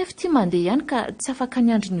fotoana nefa tia mandeha ihany ka tsy afaka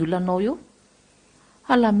niandry ny olonanao eo.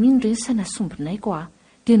 Alamino reny saina sombinaiko a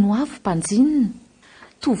dia no avy mpanjinina.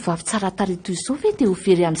 Tovovavy tsara tarehy toy izao ve dia ho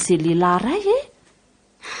very amin'izay lehilahy ray e?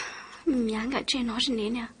 Miangatra ianao ry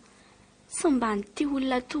neny a. Sy mba nity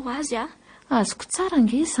olona toa azy a. Azoko tsara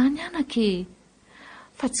nge izany anake.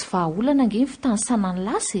 Fa tsy vahaolana nge ny fitanisana ny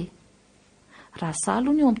lasa e. Raha zaho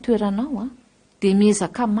aloha ny eo amin'ny toeranao a dia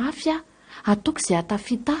miezaka mafy a ataoko izay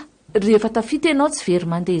atafita ahy. Rehefa tafita ianao tsy very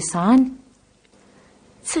mandeha izany.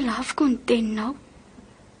 Tsy laviko ny teninao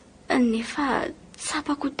nefa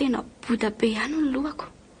tsapako tena boda be ihany ny lohako.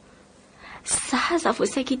 Zaza vao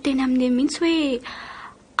saika hiteny amin'e mihitsy hoe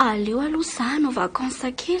aleo aloha zaho hanao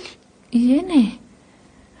vakansa kely. Eny e.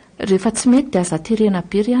 Rehefa tsy mety dia aza terena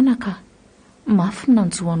be ry anaka. Mafy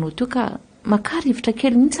nanjoanao teo ka maka-rivotra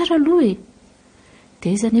kely mihitsy ara aloha e.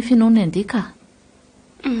 Dia iza nefa ianao ny andeha ka?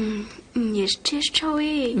 Mieritreritra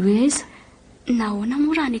hoe aiza? Nahoana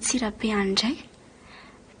moa raha ny tsirabe andray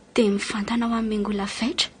dia mivantana ao amin'ny ngola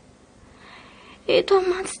vaitra. Eto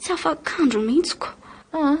amantsy tsy afaka andro mihitsiko.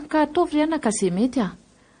 Ka ataovy ry anaka izay mety a.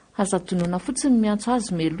 Aza donoina fotsiny miantso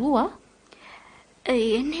azy meloa a.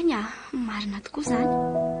 Eny eny a, marina tokoa izany.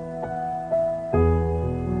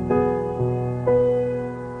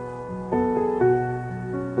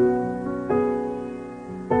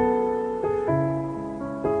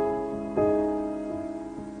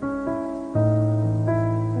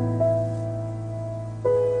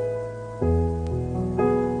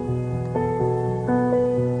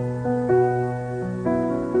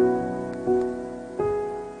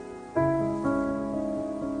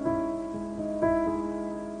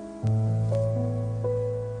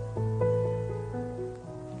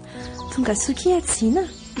 Tonga soki atsina.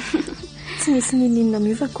 Tsy misy ninina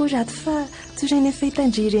miova koa rato fa torainy efa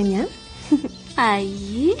hitandry ireny ihany.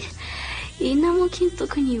 Ai, inona moa kiny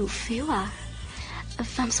tokony hoveo a?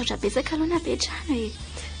 Fa misaotra betsaka aloha napetrano e.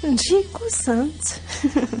 Ndry koa santsy.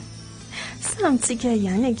 Samitsika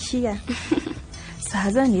ihany akia.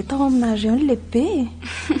 Zaza ny tao aminareo ny lehibe.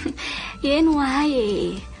 Eno ay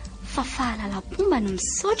e, fa fahalala-pomba no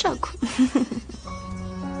misaotrako.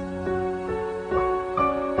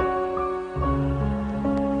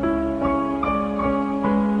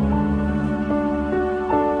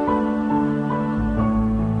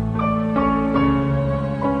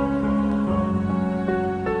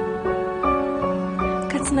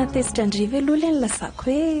 Natezitra andriva aloha ny lazako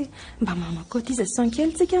hoe mba mamakotisation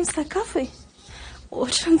kely tsika amin'ny sakafo e.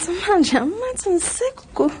 Ohatran'ny tsy mandry amin'ny mantsy ny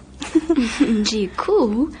saiko. Ndry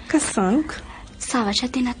koa Ka zaniko zavatra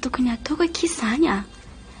tena tokony ataoko aky izany a.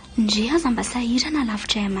 Ndry aza mba sahirana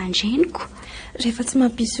lavitra aman-dreniko. Rehefa tsy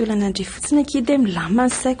mampisy olana andry fotsiny aky dia milamina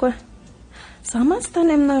ny saiko a. Zaho mantsy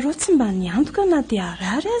tany aminareo tsy mba niantoka na dia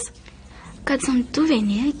arary aza. Ka tsy mitovy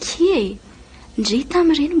eny aky e. Ndry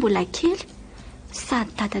tamin'ireny mbola kely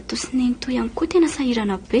sady dada tosineny toy ihany koa tena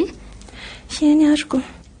sahirana be. Eny ariko.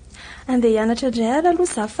 Andeha hianatra indray ary aloha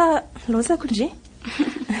za fa lozako ndry.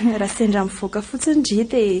 Raha sendra mivoaka fotsiny ndry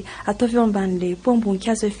dia ataovy eo amban'ilay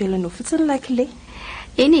poam-boninkazo ivelanao fotsiny lakile.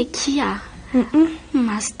 Eny ekia.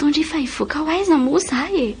 Masotondry fa hivoaka ho aiza moa za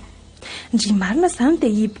e. Ndry marina izany dia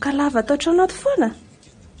hiboka lava atao trano ato foana.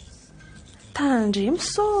 Tandre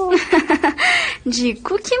miso. Ndry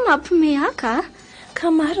koa ki mampimehaka.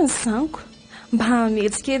 Ka marina zaniko. Mba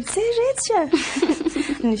hametsiketsiretra.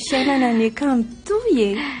 Ny fiainana ny akamitoy e.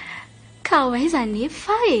 Ka ho aiza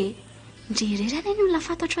nefa e. Ndry rerana ny olona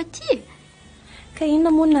fantatro aty e. Ka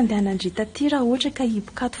inona moa nandeha nandry taty raha ohatra ka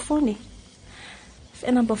hiboka ato foana e.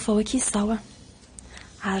 Fiainam-baovao aky izao a.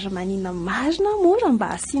 Ary manina marina mora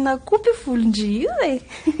mba asiana kopy volondry io e.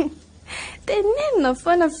 Tenenina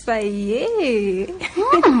foana fa e.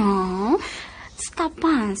 Tsy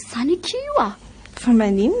tapahan'izany aky io a. Fa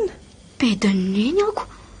maninona? Bedineny ako.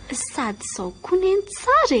 Sady izao koa neny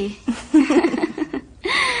tsara e.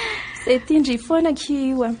 Izay tindry foana aky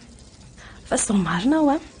io a. Fa izao marina ao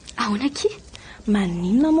a. ahoana ki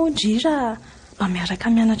maninona moa dry raha mba miaraka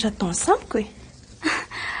mianatra dansamiko e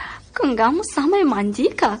ka nga mo za mahay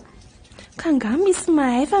mandika ka nga misy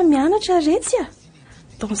mahay fa mianatra retsy a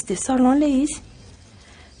danse de salon le izy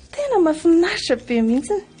tena mahafinaritra be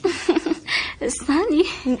mihitsiny zany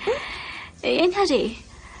eny are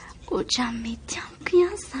ohatra mety amiko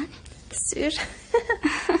ihany zany sur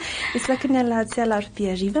isaky ny alatsy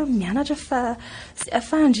alarobia ariva mianatra fa sy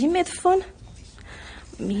afandry mety foana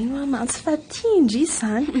mino amantsy fa tiandry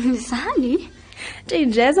zany zany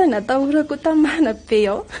indray zany natahorako tamana be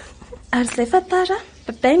ao ary izay fa tara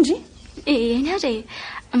babaindry eny are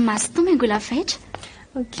masotoa mangola vaitra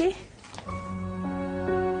ok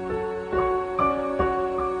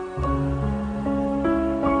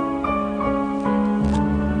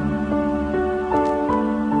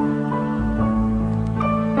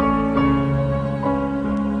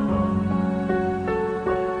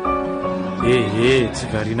tsy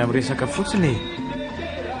variana miresaka fotsiny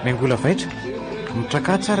mangola vaitra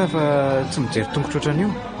mitraka tsara fa tsy mijery tongotra ohatran'io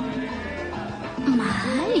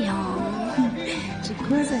mahay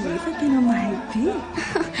koza nefa tena mahay be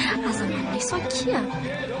aza maneso akia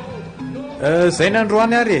zay ny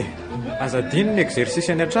androany ary aza dino ny exercice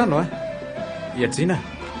any an-trano a iajina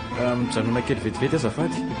mijanona kely vetivety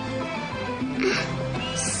azafady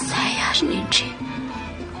zay ary nendry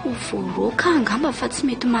ho voaroaka angamba fa tsy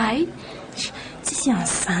mety mahay tsisy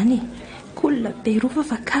an'izany kolona be rova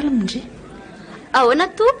fa kalmindry ahoana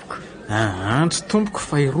tompoko tsy tompoko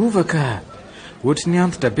fa irovaka ohatra ny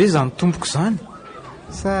antitra be zany tompoko zany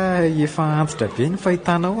sa efa antitra be ny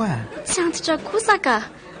fahitanao a tsy antitra kosa ka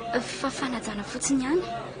fa fanajana fotsiny ihany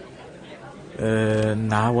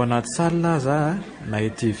na ao anaty salina aza na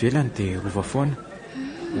ety ivelany dia rova foana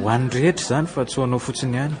ho an'ny rehetra zany fa tsy ho anao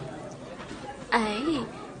fotsiny ihany ay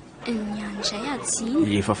ny andray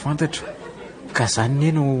atsiny efa fantatra ka zany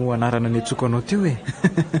nie no anarana ny atsoko anao teo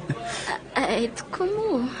tokoa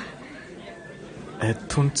moa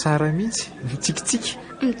tony tsara mihitsy mitsikitsika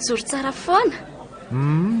mijoro tsara foana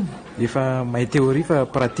efa mahay teoria fa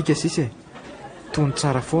pratika sisy tony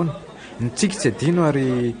tsara foana nitsika tsy adino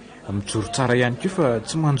ary mijoro tsara ihany koa fa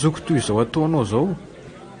tsy manjoko toy izao ataonao zao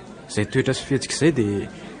zay toetra sy fihetsika izay dia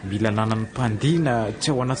mila nanany mpandihy na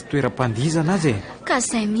tsy ao anaty toeram-pandihizana azy ka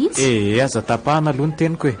zay mihitsy aza tapahana aloha ny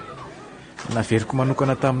teniko naveriko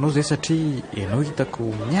manokana taminao zay satria ianao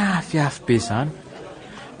hitako miafiafy be zany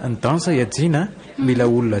ny dansa iajina mila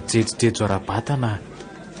olona jejojejo ara-batana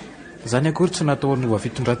zany akory tsy natao ny ova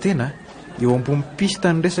fitondrantena eo ambony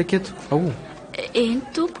pista ny resaka eto ao eny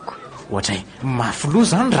tompoko ohatray mafiloha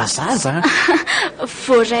zany raha zaza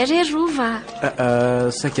voarayre rova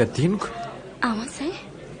saika adiniko ahonzay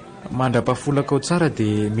mandra-pafolaka ao tsara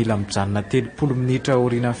dia mila mijanona 30 minitra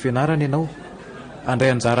aorianan'ny fianarana ianao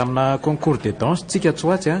andray anjara amina concours de danse tsika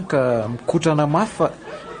tsoatsy ka mikotrana mafy fa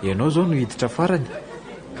ianao zao no hiditra farany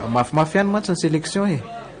mafimafy ihany mantsy ny sélection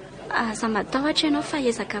aza matahotra ianao fa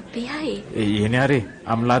ezaka be ahy eny ary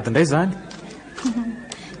amin'ny lady indray zany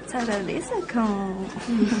tsara resaka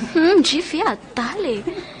ndry ve adaly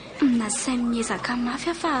nasainy miezaka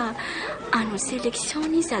mafy fa anao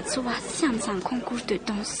sélection izy atsoatsy amin'izany concours de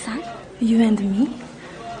danse zany you and me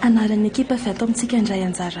anaran'ny ekipa avy ato amintsika indray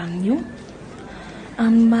anjara amin'io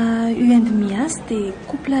amin'ny maha u and me azy dia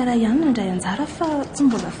couple iray ihany nandray anjara fa tsy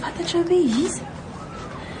mbola fantatra hoe izy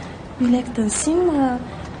ilaiko dansina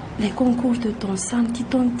les concours de danse amin'ity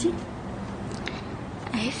taon'ity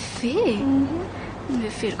ve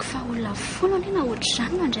miveriko fa olona foana anie na ohatra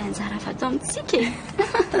izany mandray anjara avy ato amintsika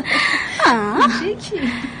ndriky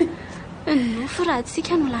nofo raha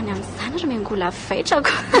tsika no lany amin'izany ry mangola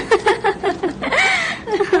vaitrako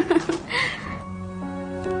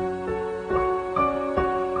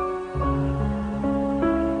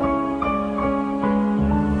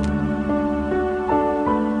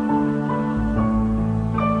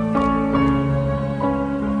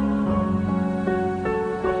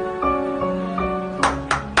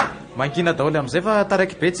mankina daholo amin'izay fa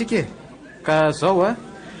taraiky be tsika ka zao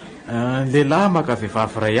lehilahy maka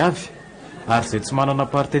vehivavy ray avy ary zay tsy manana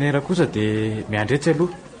partenera kosa dia miandretsy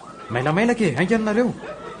aloha mailamailaka anganareo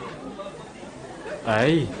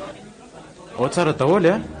ay ao tsara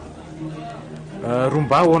daholo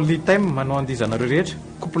romba only time manao andizanareo rehetra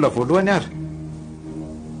couple voalohany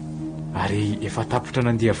ary efa tapotra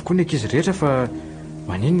nandiha avokoa ny ankizy rehetra fa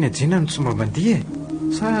manino ny ajina no tsy mba mandiha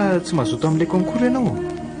sa tsy mazoto amin'ilay concours ianao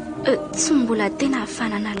tsy mbola tena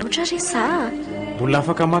hafanana loatra re sa mbola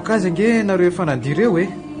afaka makazy ange nareo efa nandireo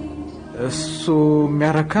so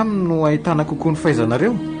miaraka aminy no ahitana kokoa ny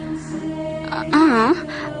fahaizanareo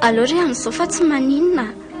aloha re amin'izao fa tsy maninona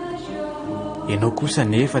ianao kosa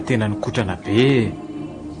nefa tena nikotrana be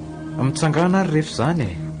mitsangana ary rehefa zany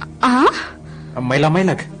a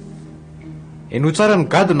mailamailaka eno tsara ny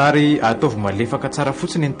gadona ary ataovy malefaka tsara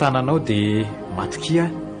fotsiny ny tananao dia matokia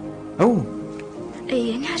ao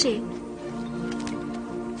eny ary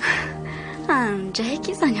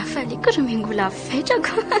andraiky izany afaliako ry miangola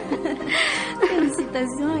vetrako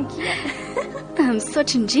Félicitations ankia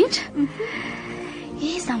misaotra indrindra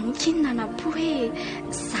iza mokinina napo hoe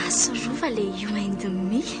zasorova le humain de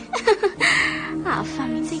mi afa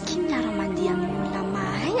mihitsy eky miara-mandeha amin'ny olona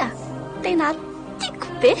mahay a tena tiako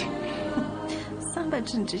be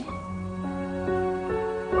sambatra indry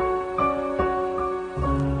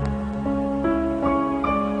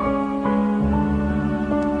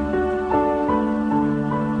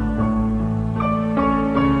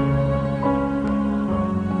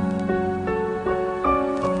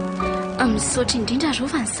misaotra indrindra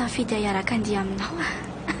rova ny safidy hiaraka andeha aminao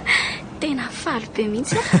tena faly be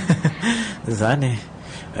mihitsy zany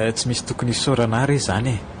tsy misy tokony hisaorana ary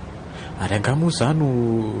zany ary angamo za no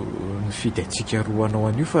nifidy atsika roa anao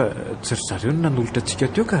an'io fa tsy ry zareo no nanolotra atsika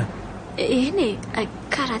teo ka eny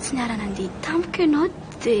ka raha tsy niarana andeha tampoka ianao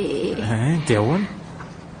dia ahoana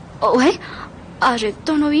oe ary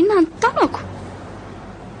taonao inona ny tanako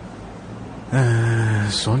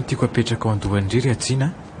zao no tiako apetraka ao andohandriry ajiana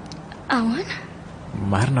ahoana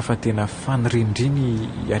marina fa tena fanirindriny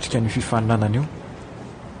hiatrika ny fifaninanana io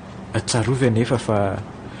tsarovy anefa fa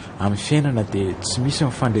amin'ny fiainana dia tsy misy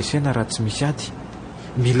mifandresena raha tsy misy ady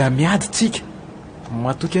mila miady tsika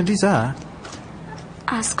matoky andry za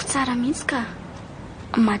azoko tsara mihitsy ka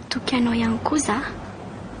matoky anao ihany koa za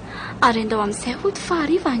ary andao amin'izay hody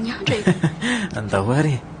fahariva ny andro andao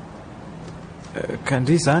ary ka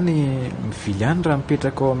ndry zany mivily any raha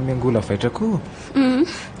mipetraka ao amin'ny miangola vaitrako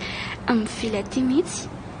mivily aty mihitsy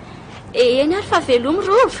eny ary fa velomy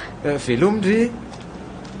rova velomindry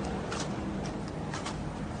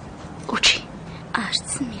otry ary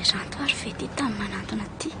tsy miranto ary vety tamin'ny manantona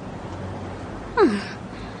aty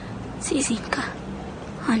tsy izy iny ka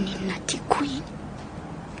aninona tiako iny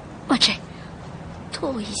ohatray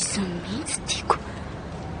to izy mihitsy tiako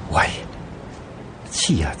hoay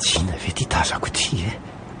tsy ajiana ve ty tazako ty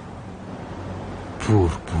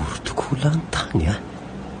boribory tokoa lanytany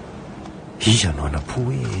izy anao anapo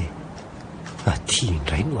hoe aty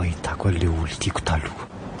indray no ahitako an'le olo tiako taloha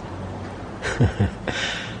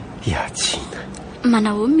iajiana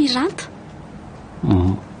manao hoe miranto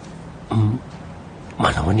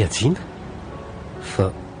manao any ajiana fa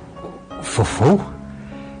vaovao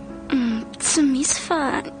tsy misy fa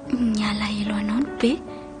nialahelo anao no be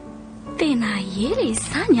tena hery izy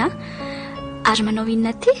zany ary manao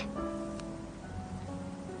inona ty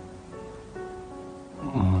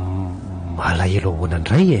malahelo ahoana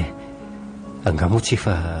indray angamotsy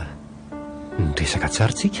efa nyresaka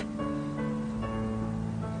tsara tsika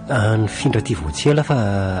nyfindra ty voatsela fa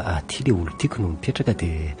aty le olo tiako no mipetraka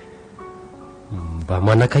dia mba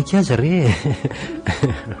manakaiky azy re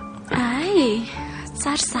ay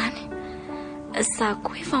tsara zany za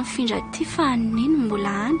koa efa mifindra ty fa neny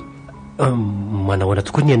mbola any manahoana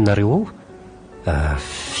tokoa ny aninareo ao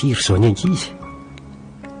firy zao ny ankizy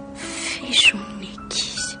fizony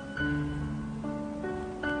ankizy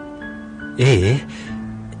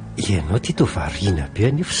ianao ty tovariana be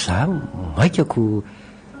anefa za maikako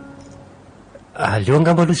aleo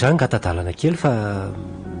angamba aloha za ngatadalana kely fa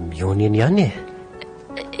miony eny ihany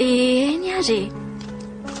eny ary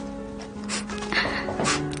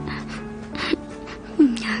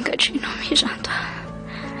miangatra ianao miranto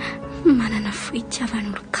manana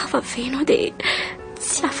fohitiavan'olo-kafa ve ianao dia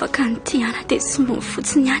tsy afaka nytiana dia sombony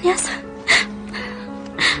fotsiny ihany aza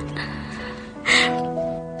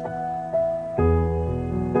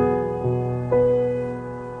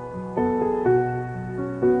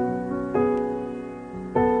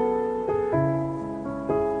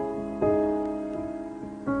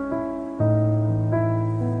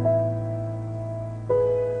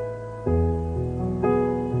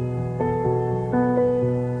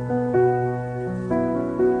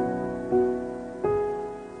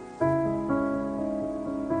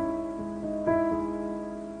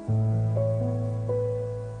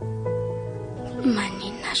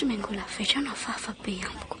maninona azy miangola vetra anao fahafabe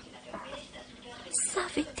amiko sa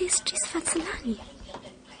ve tesitra izy fa tsy lany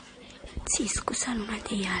tsy izy kosa no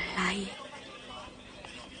mandeha alay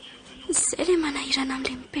izay le manahirana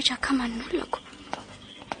amin'ilay mipetraka aman'olonako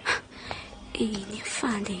iny fa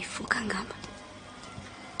andeha hivoaka angamba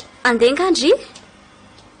andeha ngandry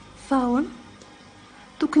fa ahoana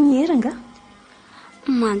tokony heranga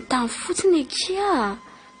manontany fotsiny ekia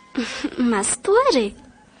mastoare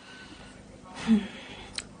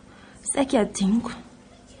saika adiniko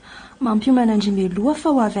mampiomana andrimeloha fa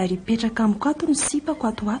ho avy ary hipetraka amiko ato ny sipako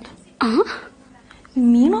atoato.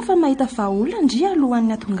 Mino aho fa mahita vahaolona ndry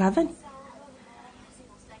alohan'ny atongavany.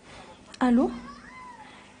 Allo,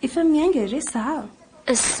 efa miainga re za?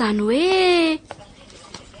 Zany hoe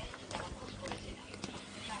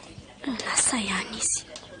lasa ihany izy.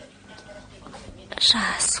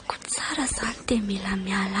 Raha azoko tsara zany dia mila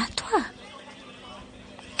miala ato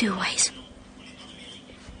dia ho aiza.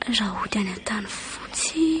 Raha ody any an-tany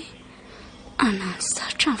fotsy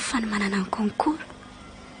anansarotra ny fanomanana ny concours.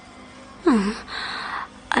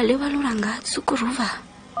 Aleo aloha rangahy tsokorova.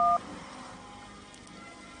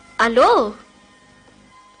 Allô?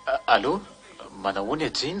 Allô? Manahoana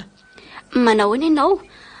Jina? Manahoana ianao?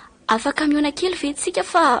 Afaka miona kely ve tsika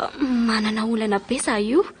fa manana olana be za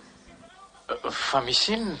io? Fa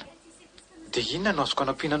misy inona? Dia inona no azoko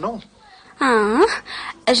anampinanao?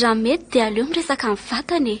 Raha mety dia aleo miresaka amin'ny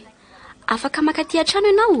vatany. Afaka makaty an-trano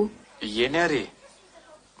ianao? Eny ary.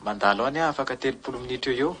 Mandalo any afaka 30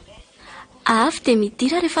 minitra eo. Avy dia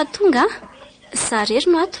midira rehefa tonga. Za rery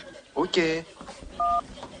no ato. Ok.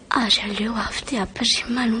 Ary aleo avy dia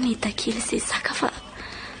ampirima aloha ny hita kely izay zaka fa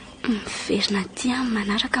miverina ty amin'ny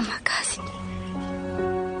manaraka malagasy.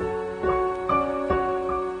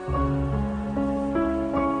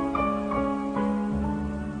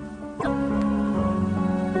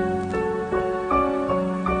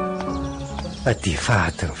 Dia fa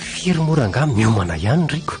adiny firy moranga miomana ihany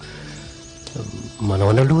riko.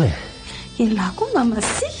 Manaona aloha Ilako mba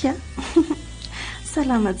masika.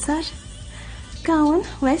 Salama tsara. Ka ahoana,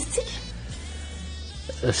 ho aisytsika?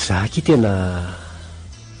 Za ky tena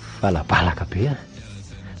valabalaka be.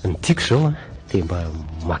 Ny tiako izao dia mba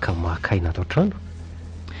makamakaina ato an-trano.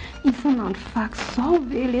 Isanandro vaky izao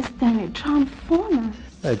ve lesy tany an-trano foana?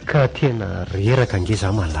 Ka tena reraka ange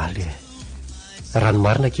za malaly. Raha ny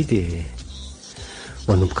marina ky dia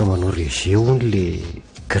manomboka manao rege hony le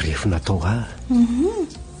grefy natao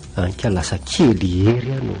anka lasa kely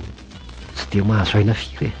hery no tsy dia mahazo aina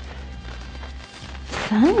firy.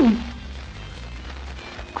 Zany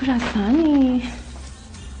ko raha zany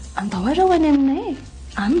andao ara ho any aminay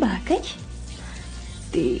any mba akaiky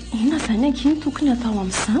dia ina zany ankiny tokony atao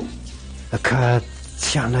amin'izany? Ka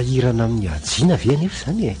tsy hanahirana amin'ny ajiana ve nefa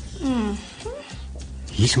zany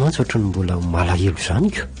izy mantsy ohatrany mbola malahelo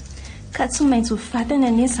zany ko. Ka tsy maintsy ho vatany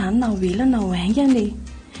ane zany na ho ela na ho aingany.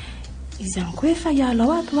 Izy ihany koa efa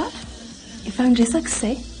hialao atoato. Efa niresaka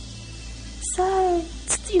izay. Sa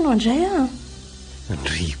tsy tianao indray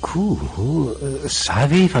Ndriko, za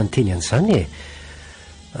ve efa niteny an'izany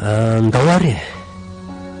ndao ary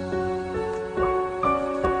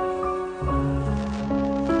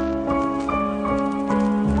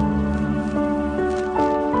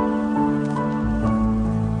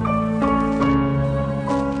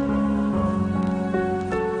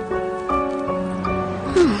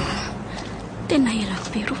Tena ela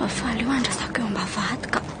be rova fa aleo andrasako eo ambavahady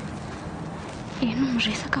ka eno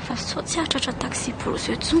miresaka fa sao tsy hatratra taxi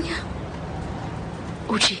brosy etsony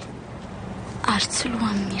Ohatry ary tsy loha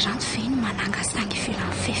amin'ny ranto ve ny mananga sangy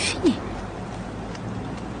ivelan'ny fefiny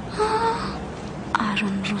ary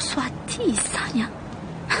ny roso aty izany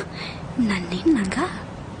nanenina nga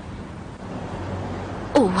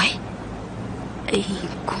oay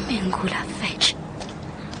inko mengola vaitra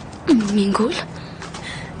mengola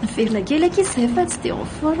Miverina kely aky izay fa tsy dia en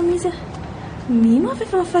forme izy. Mino afa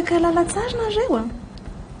efa mifankalala tsara nareo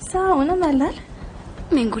Sa ahoana malala?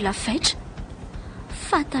 Mengola vaitra.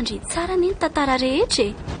 Fantandry tsara ny tantara rehetra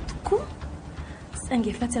Tokoa. Saingy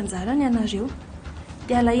efa tsy anjarany ianareo.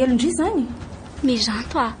 Dia alahelo indry zany.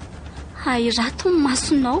 Miranto hairato ny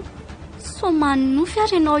masonao. Somany nofy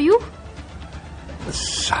ary ianao io.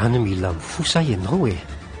 zany mila mifosa ianao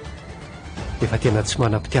efa tena tsy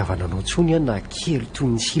manam-pitiavana anao tsony na kely toy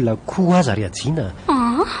ny sila koa aza ary ajiana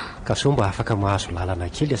ka sao mba afaka mahazo lalana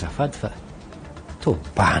kely azafady fa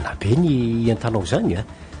tobana be ny entanao zany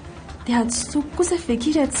Dia atsoko kosa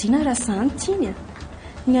fekiry ajiana raha zany tiany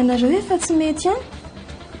Ny anareo efa tsy mety ihany.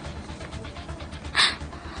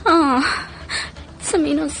 Tsy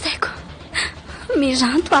mino ny saiko.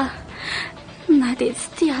 Miranto na dia tsy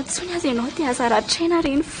tia atsony azy ianao dia aza ratrena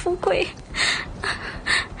reny foko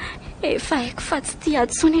efa haiko fa tsy tia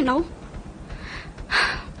atsony ianao.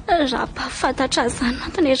 Raha mpahafantatra zany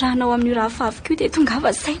mantony rahanao amin'io raha vaviko io dia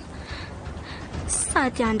tongava saina.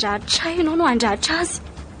 Sady andratra ianao no andratra azy.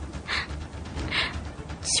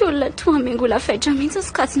 Tsy olona toa mengola vaitra mihitsy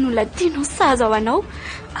sy ka tsy olona tianao saza ao anao.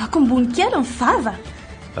 Akombony kely ny vava.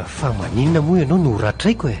 Fa maninona moa ianao no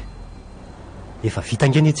ratraiko efa vita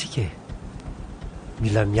angeny antsika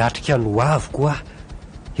mila miatrika no avy koa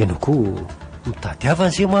ianao koa mitady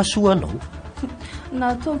havan'izay mahasoa anao.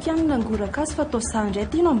 Nataoko ihany nangoraka azy fa tao zaho indray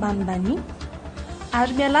tiana ambanimbany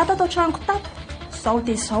ary mialata tao tranoko tato zao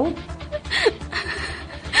dia zao.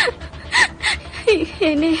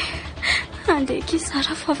 Eny andeha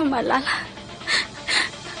sara fa avy malala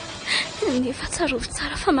nefa tsarovy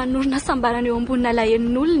tsara fa manorina sambarana eo ambonina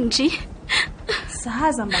lahenin'olona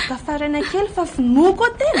zaza mba kafarana kely fa finoko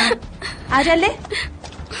tena ary ale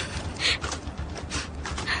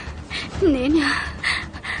neny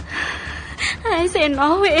aiza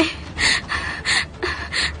ianao e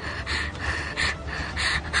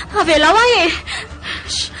avelao ahy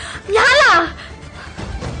miala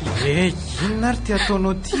inona ary ty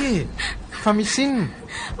ataonao ty e fa misy inona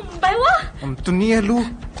mbay oa mitoni aloha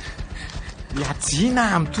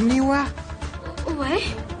iajina mitonio ah oay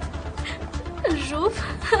rova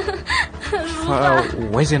fa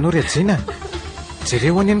hoaiza ianao ry ajina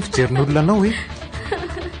jereo any eny fijerin'olona anao e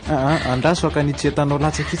andraso aka nitsy etanao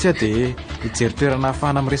latsakitsy a dia hijery toerana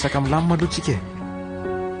hafahana miresaka milamina aloha tsika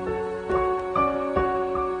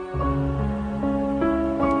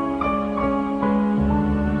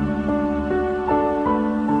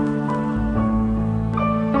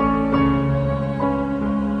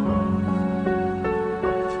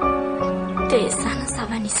dia zana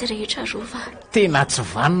zava-nisy rehetra rova tena tsy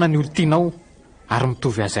vanina ny olo tianao ary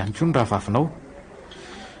mitovy azy ihany koa ny raha vavinao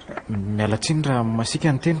mialatsiny raha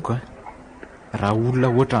masika ny teniko raha olona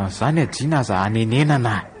ohatra n'izany ajina aza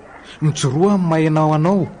hanenenana mijoroa mahainao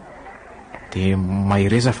anao dia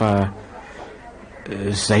mahireza fa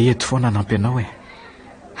zay eto foana nampy anao e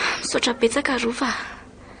misaotra betsaka rova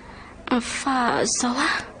fa zao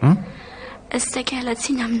saika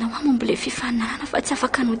alatsiny aminao a momba ilay fifanahana fa tsy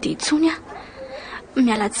afaka nody intsony a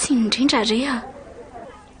mialatsiny indrindra reha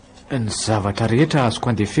ny zavatra rehetra azoko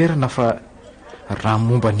andeferana fa raha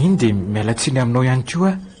momba n'iny dia mialatsiny aminao ihany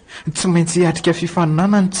koa tsy maintsy hiatrika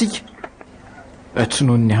fifaninana ntsika tsy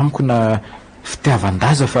noho ny amiko na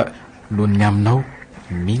fitiavan-daza fa noho ny aminao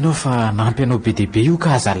mino fa nampy anao be dehibe io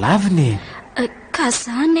ka aza laviny ka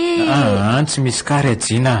zany tsy misy kary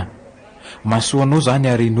ajina mahasoanao zany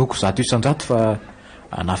ary noko 100 fa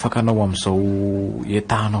anafaka anao amin'izao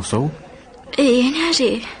etahanao zao eny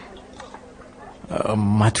ary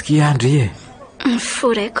matoky andry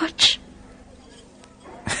foraikotra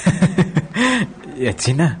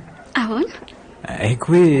ajina ahoana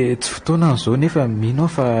haiko hoe tsy fotoana n'izao nefa mino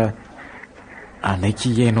fa anaiky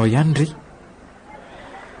iainao ihany ry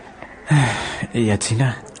ajina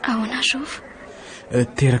ahoana rova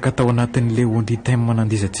teraka tao anatin'le ondritem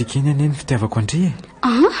manandizantsika iny any eny fitiavako andry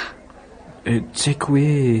tsy haiko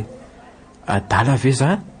hoe adala ve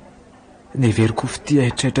za neveriko fity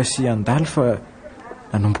aitraitra sy andala fa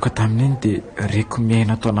nanomboka tamin'iny dia reko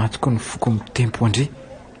miaina atao anatiko ny foko mitempo andry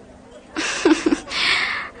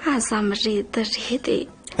aza mirediredy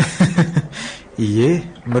ie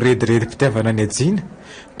mirediredy mpitiavana ny ajina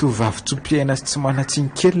tovavy tsom-piaina sy tsy manatsiny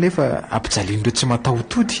kely nefa ampijalian'ireo tsy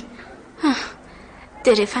matahotody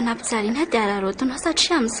dia rehefa nampijaliana dia ararotonao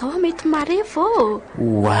satria amin'izao mety mare vao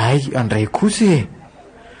hoay andray kosa e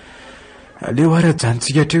aleo ary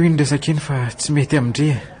ajanontsika hatreo iny resaka iny fa tsy mety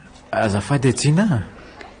amindre azafady ajina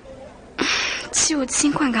tsy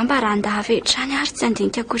hodsiniko angamba raha ndahavetrany ary tsy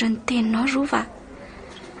andinika akory ny teninao rova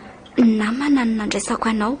namana no nandraisako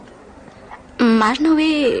anao marina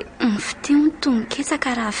hoe nyfitio ny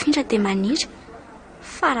tononketsaka raha afindra dia maniry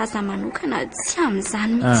fa raha za manokana tsy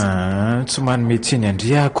amin'izany mihitsy tsy manome tsiny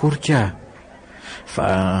andry akorika fa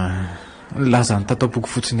nilaza ny tatao-poko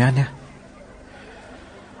fotsiny ihany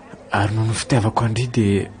ary noho ny fitiavako andry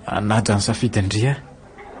dia anaja ny safidy andry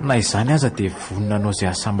na izany aza dia vonina anao izay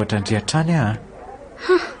ahasambatra andry hatrany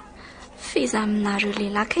fiza aminareo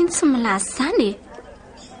lelaka iny tsy milaza izany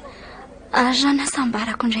ary raha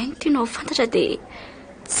nasambarako indray ny tianao fantatra dia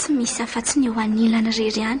tsy misy afa-tsy ny eo anilany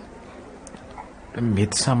rery ihany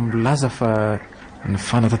mety samy milaza fa ny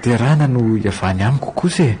fanatanterahana no iavany amiko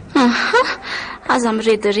kosa e aza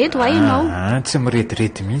mirediredy ho ay ianao tsy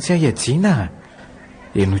mirediredy mihitsy ahy ajina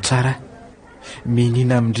eno tsara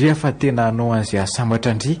minina amindria fa tena anao an'izay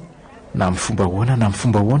ahasambatra andry na amin'ny fomba hoana na amin'ny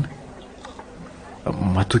fomba hoana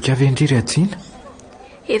matoky avy indriry ajina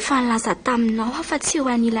efa nilaza taminao afa tsy eo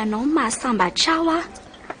anilanao mahasambatra aho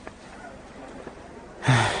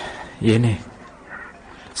eny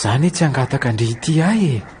zany tsy hangataka andry ity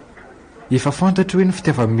ahy efa fantatra hoe ny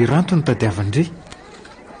fitiava-miranto ny tadiavandry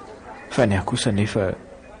fa ny akosa nefa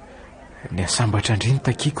ny asambatra andry ny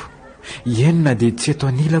takiako enina dia tsy eto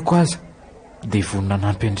anilako aza dia vonina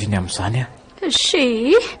nampy andriny amin'izany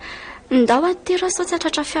si ndao atera sao tsy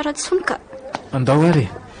atratra fiaratsony ka andao ary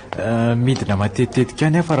midina matetitetika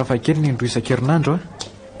any fa raha fa kely ny indro isan-kerinandro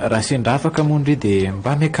raha sendra afaka moa ndry dia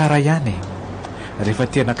mba miakara ihany rehefa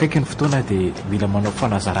tena akaiky ny fotoana dia mila manao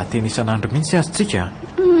fanazarantena isan'andro mihitsy azytsika.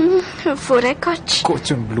 Voaraikoatra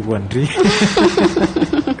koatsy ny lohandry.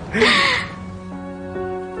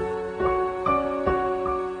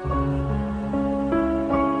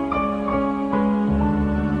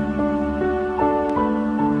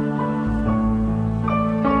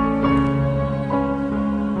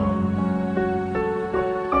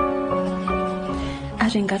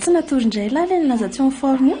 ary angatsy natory-ndray lala ny laza tsy amin'ny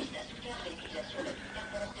forme io.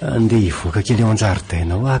 Andeha hivoaka kely eo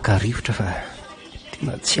an-jaridainao aka-rivotra fa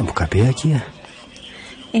tena tsy amboka be akia.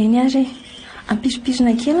 Eny ary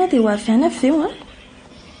ampisopisona kely dia ho avy any avy eo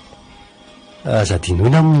aza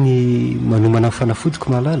dinoina amin'ny manomana ny fanafodiko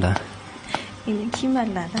malala. eny aky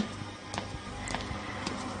malala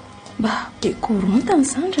mba be korontany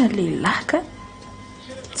izany raha lehilahy ka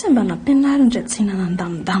tsy mba nampianariny ndray tsy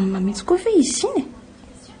nanandamindamina mihitsy koa ve izy iny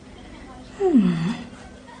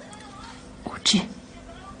ohatra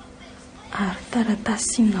ary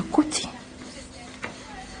taratasina koa ty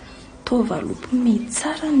to valopo mety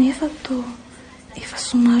tsara nefa to efa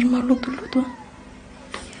somary malotoloto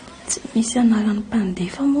tsy misy anaran'ny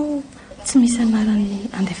mpandefa moa tsy misy anaran'ny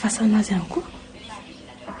andefasana azy ihany koa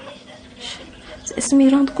zay sy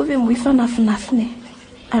miranto koa ve moa ifanafinafiny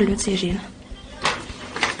aleo jerena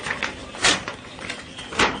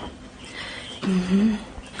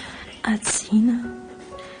ajiana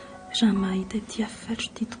raha mahita ty afatro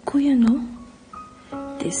ty tokoa ianao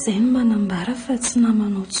dia izay no manambara fa tsy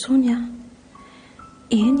namanao tsony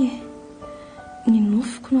eny ny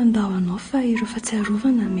nofoko no andao anao fa ireo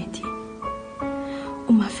fahatsiarovana mety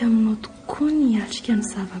ho mafy aminao tokoa ny atrika ny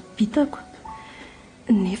zava-bitako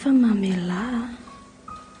nefa mamela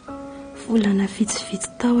volana vitsivitsy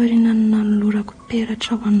tao arinany nanolorako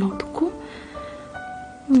peratra ao anao tokoa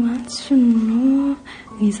mantsono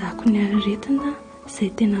ny zako ny aretina izay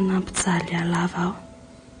tena nampijaly alava aho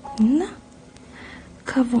na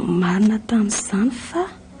ka vo marina tamin'izany fa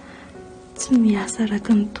tsy miasa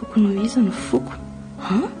araka ny tokony ho izy ny foko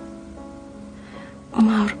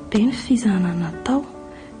maro be ny fizanana tao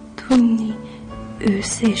toy ny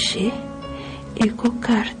ECG,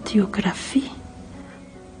 échocardiographie,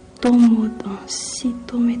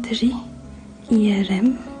 tomodensitométrie, IRM.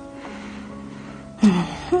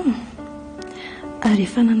 Ary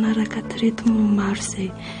efa nanaraka traitement maro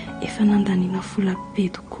izay efa nandaniana vola be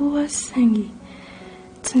tokoa saingy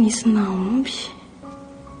tsy nisy naomby.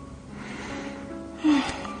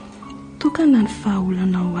 Tokana ny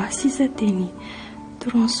vahaolana ho asy iza dia ny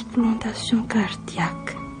transplantation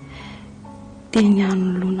cardiaque dia ny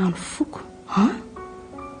anolona ny foko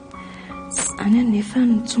izany anefa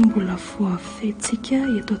ny tsy mbola voafentsika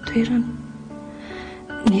eto toerana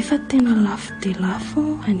nefa tena lafo dia lafo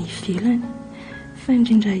any ivelany fa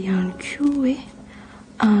indrindra ihany koa hoe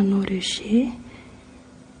anao reger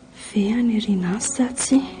ve any rinansa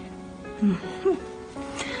tsy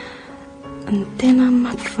ny tena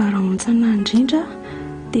mampivarahontsana indrindra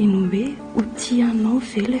dia ny hoe ho tianao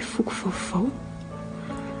ve ilay foko vaovao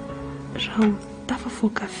raha ho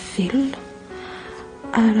tafavoaka velona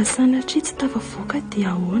ary sanatria tsy tafavoaka dia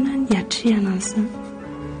ahoana ny atrehana an'izany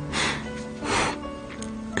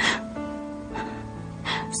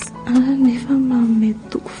nefa manome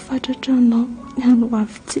toko fatratra anao ny ano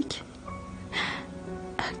avintsika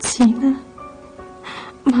atsiana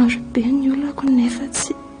maro be ny olako nefa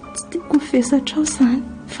tsy tiako vesatra ao izany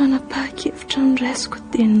fa napahakevitra ny raisiko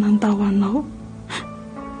dia ny nandao anao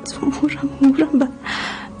tsy moramora mba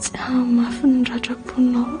tsy hamafy ny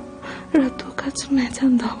ratraponao raha toka tsy maintsy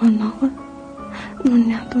andao anao no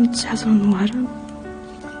ny antony tsy azo anoharana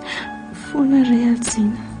foana ray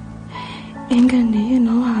ajiana engane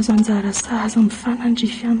ianao azo anjara sahaza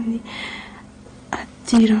mifanandrify amin'ny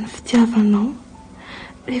adiran'ny fitiavanao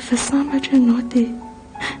rehefa sambatra ianao dia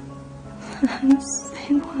izay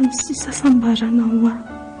no any sisa sambarana ho ahy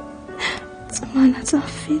tsy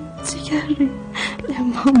manatsafidytsika ry ilay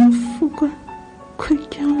mamofoko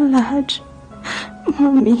koika ny lahatra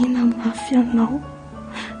mamihina mafy anao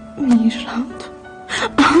miranto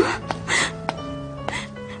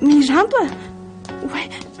miranto oe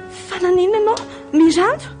fananina ianao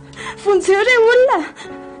miranto vonjeo re olona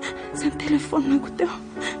izany telefonako teo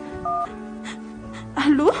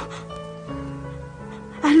allo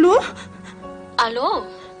allo allo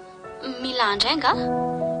mila andrainga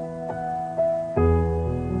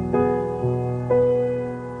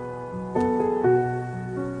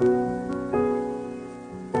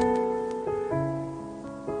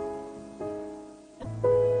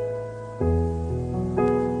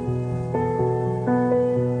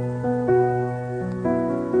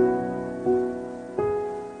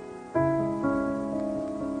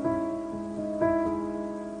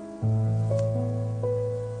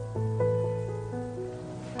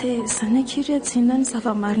ankira ajiana ny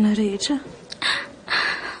zava-marina rehetra.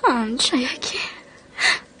 Andray ake.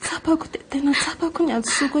 Tsapako dia tena tsapako ny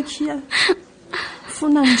adosoko akia.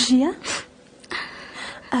 Fonandria.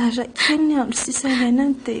 Arakely ny andro sisa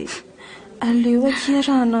iainany dia aleo akia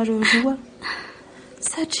raha anareo roa.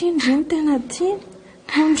 Satria indriny tena tiany,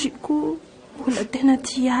 ondriko mbola tena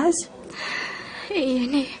tia azy.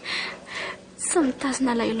 Eny, tsy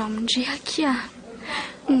mitazona lailo amindry akia.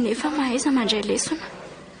 Nefa mahaiza mandray lesona.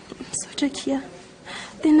 Misaotra akia,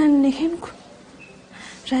 tena neniko.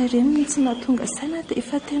 Raha ireny mihitsy nahatonga saina dia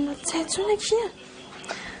efa tena tsy haitsona akia.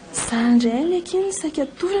 Zaho indray ny akia ny saika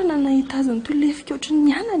torana nahita azy ny tolefika ohatry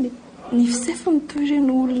ny anany. Ny fisefo ny toy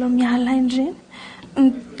ireny olona mialainy ireny.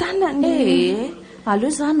 Ny tanany. Aleo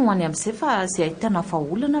izany ho any amin'izay fa izay ahitana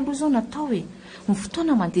vahaolana aloha izao natao hoe ny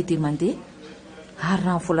fotoana mandeha dia mandeha. Ary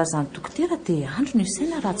raha ny voalazan'ny dokotera dia andro ny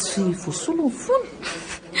saina raha tsy voasolo ny fony.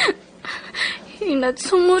 Ina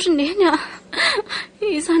tsomorina eny a.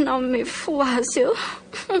 Izana me fo azy eo.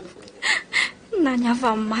 Na ny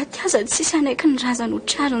ava-maty aza tsisy anaiky ny razana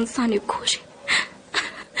hotrariny izany akory.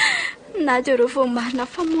 Na dia ireo vao marina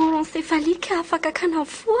fa morancefalika afaka kana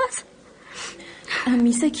fo aza.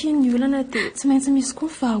 Misy akia ny olana dia tsy maintsy misy koa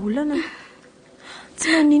ny vahaolana. Tsy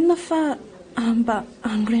maninona fa mba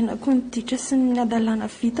anorenako ny ditra sy ny adalana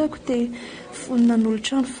vitako dia vonina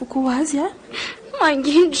n'olotra ny foko azy a.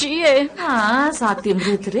 Mangindry e. Zaho dia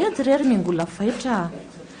mirediredy rery miangola faitra.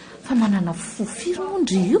 Fa manana fofiry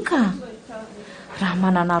mondry io ka. Raha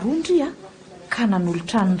manana rondry ka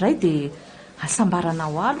nanolotra ny ray dia asambarana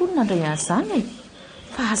ho alo nandray an'izany e.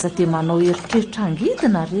 Fa aza dia manao eritreritra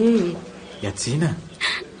angidina re. Iajina,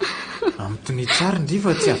 amin'ny tsara indri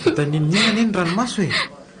fa tsy havita ninninana eny ranomaso e.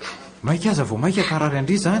 Maika aza vao maika karary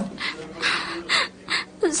andry izany.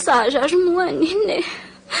 Zary moa aniny e.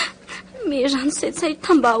 Mirano izay tsy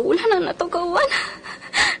ahitam-bahaolana nataoko ahoana.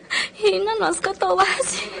 Inona no azoko atao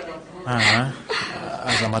azy?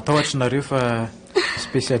 Aza matahotra nareo fa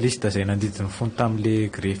spesialista izay nandidiny fony tamin'ilay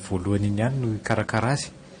grefy voalohany iny ihany no ikarakara azy.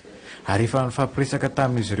 Ary efa nifampiresaka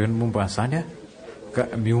tamin'izy ireo ny momba an'izany ka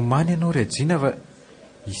miomany ianao ry Ajiana fa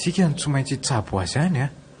isika no tsy maintsy hitsabo azy any a.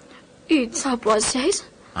 Hitsabo azy aiza?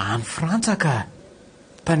 Any Frantsa ka.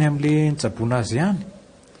 Tany amin'ilay nitsaboana azy ihany.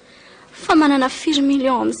 Fa manana 4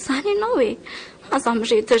 million amin'izany ianao e. Aza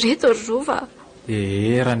miretirety rova.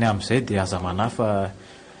 Raha ny amin'izay dia aza manahy fa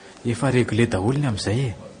efa regle daholo ny amin'izay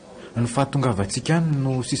e. Ny fahatongavantsika any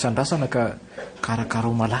no sisandrasana ka karakara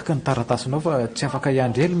ho malaka ny taratasinao fa tsy afaka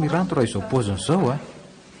hiandry ely miranto raha izao paoziny izao a.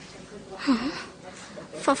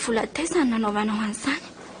 Fa vola taizany nanaovanao an'izany.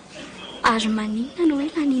 Ary maninona no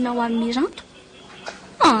hoe naninao amin'ny miranto?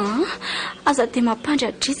 Aza dia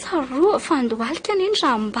mampandradrisa roa fandohalika neny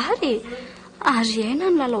raha mbary. Ary aina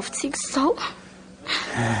no lalaovintsika izao.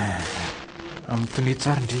 Amin'ny tony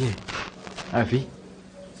tsara indri e. Avy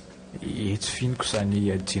etsy finiko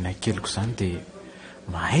izany Ajiana keliko izany dia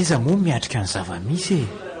mahaiza moa miatrika ny zava-misy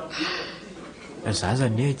e. Zaho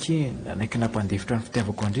zany aky nanaiky nampandefitra ny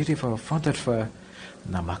fitiavako andry rehefa fantatro fa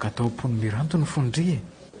namaka tao am-pony miranto ny fondry e.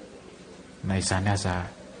 Na izany aza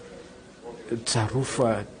tsaro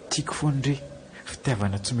fa tiako fondry.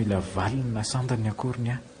 Fitiavana tsy mila valiny na sandany akoriny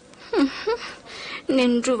a.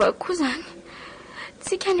 Nenindrova koa izany.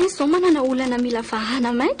 Tsika anie izao manana olana mila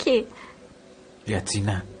vahana mainka e.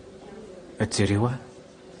 Ajiana, jereo a.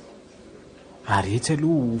 Ary etsy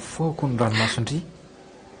aloha foako ny ranomasondry.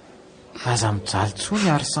 Aza mijaly tsony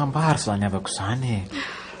ary sambary izany avako izany e.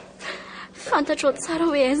 Fantatro tsara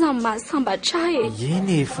hoe aiza ny mahasambatra e. Eny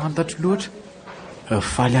e, fantatro loatra.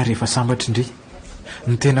 Faly ary efa sambatra indri.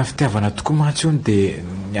 Ny tena fitiavana tokoa mantsy ony dia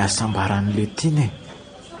ny asambaran'le tiany e.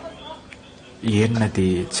 Enina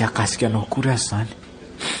dia tsy akasika anao akory azy izany.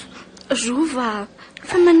 Rova,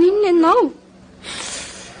 fa maninona ianao?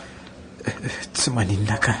 Tsy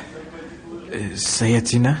maninona ka. Izay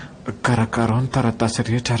Ajiana, karakarao ny taratasy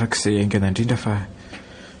rehetra arak'izay aingana indrindra fa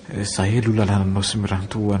izahay aloha lalananao sy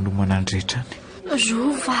miranto hanomana ny rehetra any.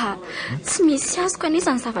 Rova, tsy misy azoko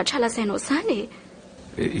anefa ny zavatra lazainao izany e.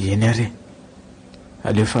 Eny ary e.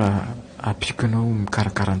 Aleo fa ampiko ianao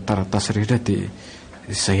mikarakara ny taratasy rehetra dia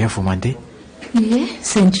izay vao mandeha.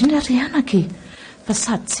 Izay indrindra ry anaka e. Fa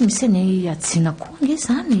sady tsy misy any Ajiana koa ange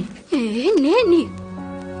izany. Eny.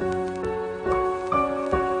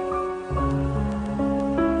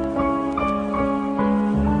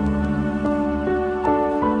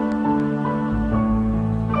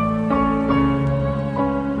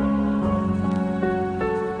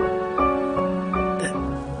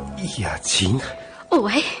 Ajiana.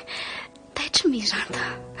 Oe, taitra miranta.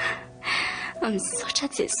 Misaotra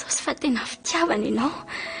Jesosy fa tena fitiavana ianao.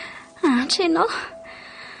 Antra ianao.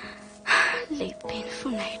 Lehibe ny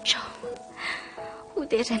fonaitrao.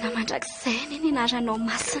 fitaterana mandrakizay ny anaranao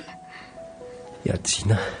masina.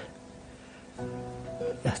 Iajina,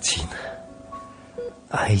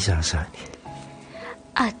 aiza zany?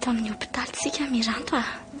 Ato amin'ny hopitalintsika miranto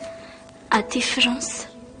aty France.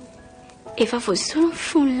 Efa voasolo ny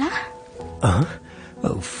fonolahy.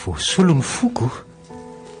 Voasolo ny foko?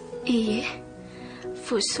 Ie,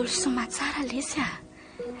 voasolo somatsara lesy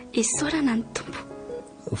isaorana ny tompo.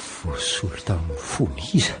 Voasolo tamin'ny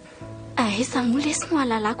foniza? Aiza moa lesy no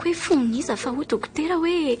alalako hoe foniza fa ho dokotera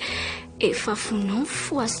hoe efa vonao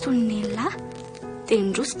foasolony lahy dia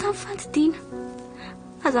ndroso tamin'ny fandidiana.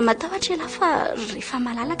 Aza matahotra ela fa rehefa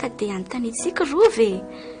malalaka dia anontanitsika rova e.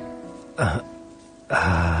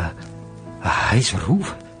 Aiza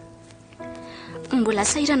rova? Mbola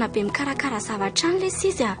sahirana be mikarakara zavatra any lesy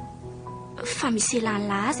izy fa misy elany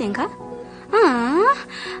lahy azy anga.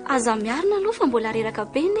 Aza miarina aloha fa mbola reraka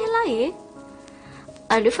be ny elahy e.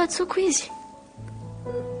 Aleo fa tsoko izy.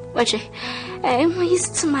 Ohatra moa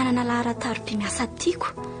izy tsy manana laharan-taroby miasa tiako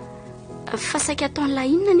fa saika ataony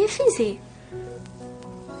lahinina nefa izy e.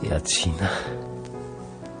 Iajina,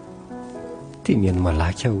 teny ny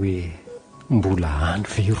malaka hoe mbola any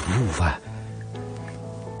ve rova?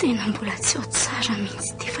 Tena mbola tsy ao tsara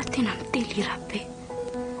mihitsy ty fa tena mitelira be.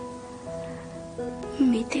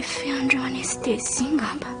 Mety efe andreo anestesia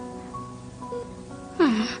ngamba.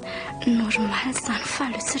 Normal zany fa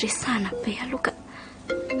aleo tsy resahana be aloka.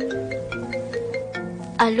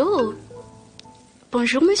 Allô?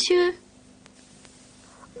 Bonjour monsieur.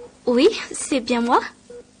 Oui, c'est bien moi.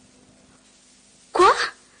 Quoi?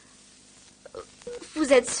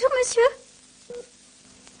 Vous êtes sûr, monsieur?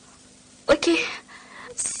 Ok,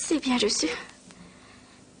 c'est bien reçu.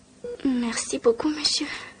 Merci beaucoup, monsieur.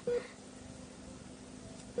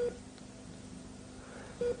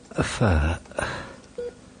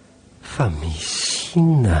 Fa misy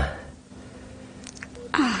inona?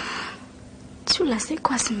 Tsy ho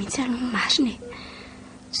lazaiko azy mihitsy aloha marina e.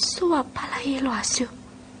 Soa palahelo azy io.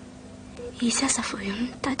 Izy aza vao eo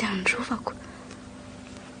ny tady androvako.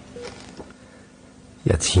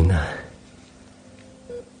 Iajina,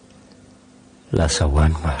 lasa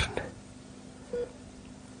hoany marina.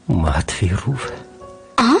 Maty ve rova?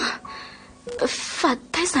 Fa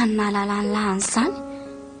taiza ny nahalala ny lahany zany?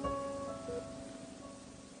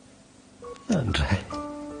 Andray,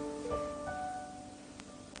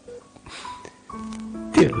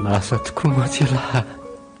 dia lasa tokoa maty lahy.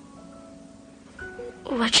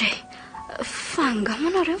 Ohatra fa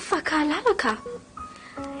angamanareo mifakahalalaka.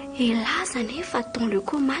 Elaza nefa dans le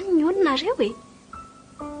commun ny olonareo e.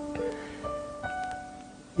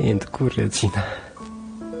 Endoko ry Iajina,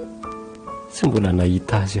 tsy mbola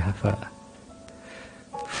nahita azy aho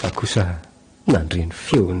fa kosa nandreny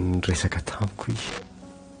feony resaka tamiko izy.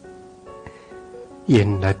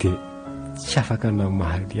 Enina dia tsy afaka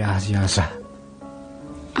namaly azy aza.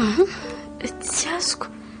 Tsy azoko.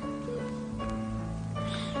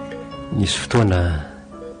 Nisy fotoana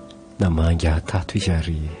namangy aho tato izy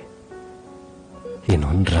ary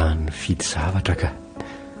ianao ny rano vidy zavatra ka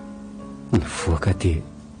nivoaka dia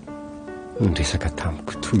niresaka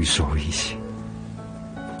tamiko toy izao izy.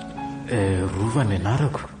 Rova ny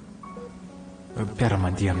anarako,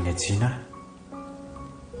 mpiara-mandiha amin'ny Iajina.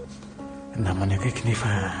 Namany akaiky nefa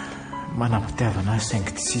manam-pitiavana azy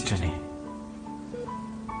saingy tsy sitrany.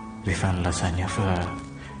 Rehefa nilazany aho fa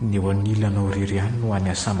ny eo anilanao rery ihany no any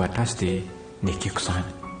asambatra azy dia nekeko izany.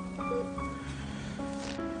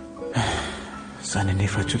 Zany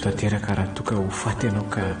nefa tsy ho tanteraka raha toka ho faty ianao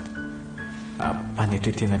ka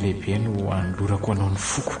mpanetretena lehibe no anolorako anao ny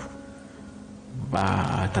foko mba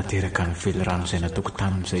tanteraka ny VELIRANO izay nataoko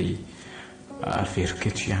tamin'izay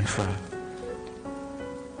veriketra ihany fa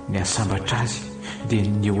ny asambatra azy dia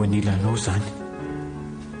ny eo anilanao zany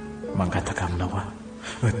mangataka aminao aho.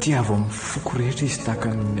 Tiavo amin'ny foko rehetra izy tahaka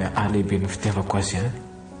ny ahalehibe ny fitiavako azy ihany.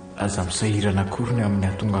 Aza misahirana akory ny amin'ny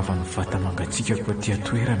hatongavan'ny vata mangatsikako aty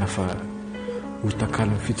atoerana fa ho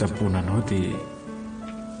takalo ny fitsaboana anao dia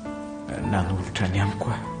nanolotra ny amiko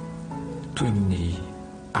aho toy ny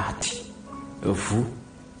aty, vo,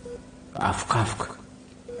 avokavoka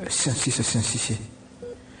sy ny sisa.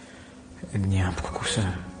 Ny amiko kosa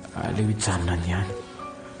aleo hijanona ny any.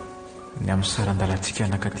 Ny amin'ny saran-dalantsika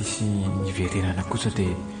anakaty sy niverenana kosa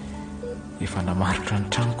dia efa namaritra ny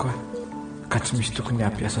tranoko aho ka tsy misy tokony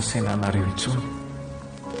hampiasa saina anareo intsony.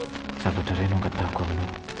 Zavatra iray no angatahako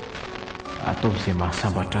aminao, ataovy izay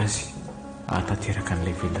mahasambatra azy ahatanteraka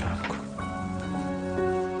n'ilay VELIRANOko.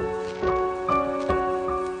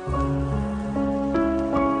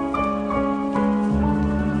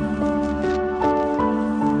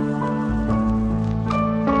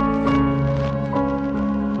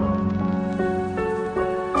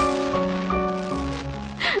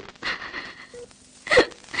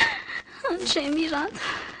 Miranto,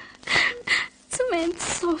 tsy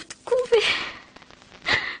maintsy zao tokoa ve?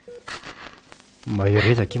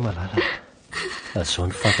 Maherezaka i malala. Azao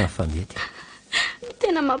ny fantany fa mety.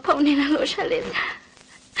 Tena mampaonena loatra leza.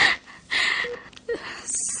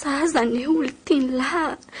 Zaza ny olo tiany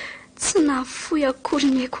lahy tsy nafoy akory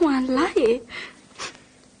ny koa any lahy e.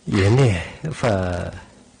 Eny e, fa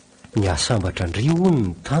ny asambatra andry hono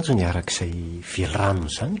ny tanjony arak'izay VELIRANO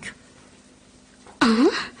izany ko.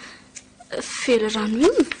 VELIRANO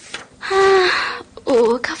iny?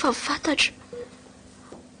 Ka fa fantatro.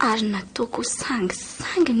 Ary nataoko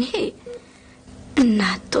sangisanginy e.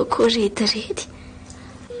 Nataoko rediredy.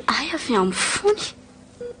 Ay avy amin'ny fony.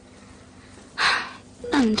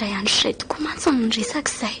 Indray andro izay tokoa mantsy ny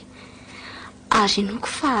resaka izay. Ary inoko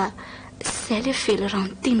fa izay ilay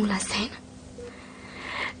VELIRANO tiany ho lazaina.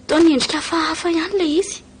 Toa niendrika hafahafa ihany ilay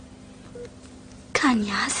izy. Ka ny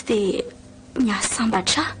azy dia ny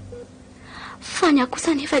asambatra. Fa ny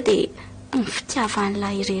akosa nefa dia ny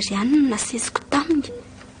fitiavan'ilay irery ihany no nasesiko taminy.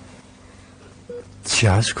 Tsy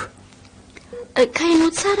azoko. Ka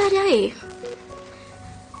hainao tsara ry aho e.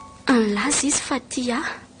 Nilaza izy fa tia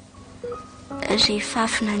aho. Rehefa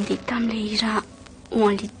avy nandeha tamin'ilay hira ho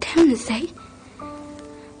an'litemina izay.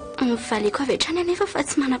 Nivaleko avy hatrany anefa fa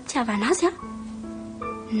tsy manam-pitiavana azy aho.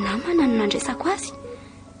 Namana no nandresako azy.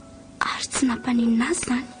 Ary tsy nampaninina azy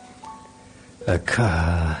izany. Ka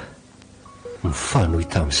mifanohy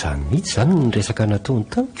tamin'izany mihitsy izany ny resaka nataony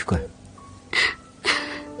tamiko ka.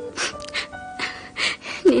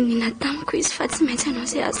 Nenina tamiko izy fa tsy maintsy ianao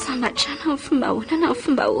izay asambatrana amin'ny fomba ahoana na amin'ny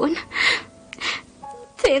fomba ahoana.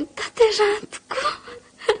 Teny tanterahany tokoa.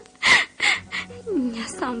 Ny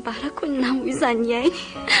asambarako ny namoizany ainy.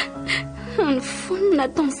 Ny fony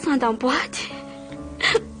nataony sandam-boady.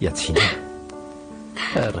 Iatsiana.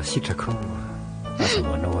 Raha sitrako aza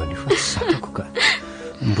manao an'io fa tsy zakako ka.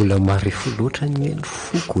 Mbola marefo loatra ny elo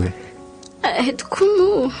foko e. Tokoa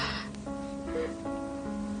moa.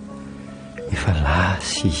 Efa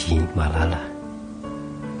lasy iny malala.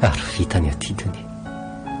 Ary vita ny atidiny.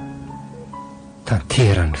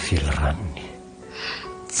 Tanterany VELIRANO.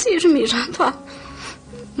 Tsiry Miranto aho.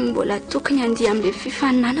 Mbola tokony handeha amin'ilay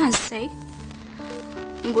fifaninana izay.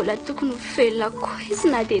 Mbola tokony ho velona koa izy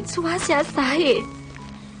na dia tsy ho azy aza e.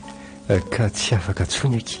 Ka tsy afaka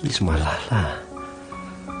tsony ankizy malala.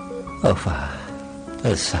 Fa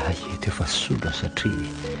zaho eto efa sola satria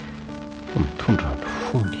mitondra ny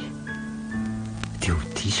fony. Dia ho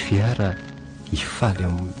diso fiara hifaly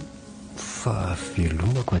amin'ny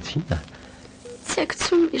fahavelomako atsina. Tsy haiko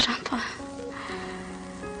tsony Miranto aho.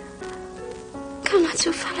 Ka na tsy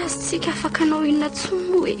ho falasitsika afaka anao inona tsony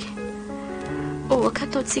moa e. Ohaka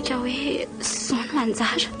ataontsika hoe zao no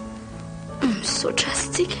anjara. Misaotra azy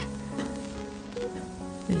tsika.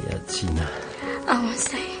 Iatsiana.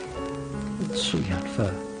 Ahoan'izay? So ihany fa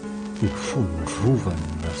ny fony rovany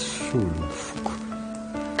na solo ny foko.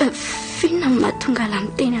 Finona ny mahatonga lahy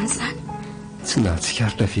miteny an'izany. Tsy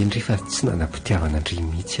nahatsikaritra vendry fa tsy nanam-pitiavana andry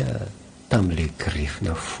mihitsy tamin'ilay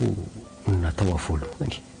grefina fo natao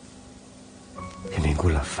voalohany.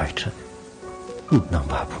 Mengola vaitra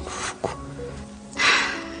nambabo ny foko.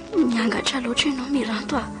 Niangatra loatra ianao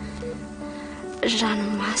Miranto aho.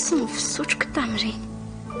 Ranomasy ny fisotroko tamin'ireny.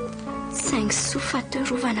 Saingy sofa teo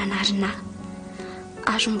rovana narina.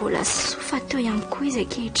 Ary mbola sofa teo ihany koa izy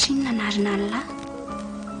ankehitriny nanarina ny lahy.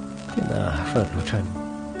 Tena hafa loatra ny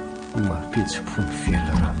mampetsi-po ny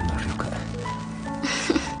VELIRANO nareo ka.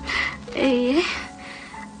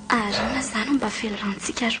 Ary na izany mba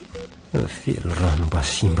VELIRANOtsika roa. VELIRANO mba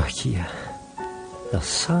simba kia.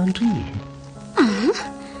 Sandry.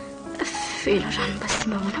 VELIRANO mba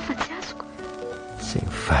simba ahoana fa tsy azoko. Izay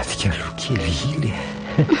mivadika aloha kely hily.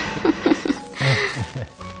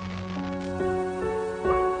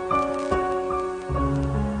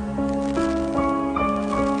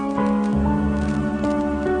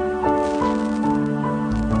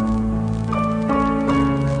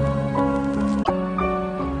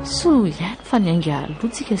 So ihany fa ny ainga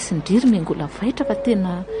alohantsika sy ny riry mengola vaitra fa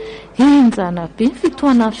tena enjana be ny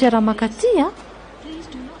fitoana amin'ny fiaramankaty a.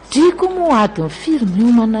 Driko moa ady ny firy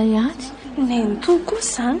miomana ihany. Neny tokoa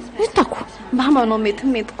izany. Hitako. Mba manao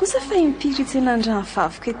metimety kosa fa impiritsena andrany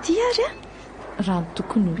vavika ety ary a. Raha ny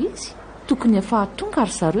tokony ho izy. Tokony efa tonga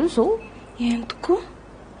ary zareo izao. Eny tokoa.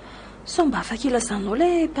 So mba afaka ilazanao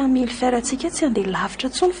ilay mpamily fiarantsika tsy handeha lavitra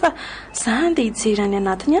intsony fa za handeha hijery any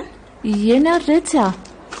anatiny any. Eny ary retsy a.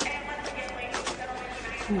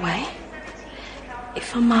 Way.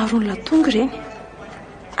 Efa maro olona tonga ireny.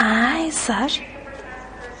 Ay zary.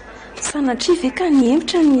 Sanatria ve ka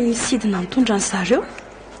niemitra ny sidina mitondra ny zareo?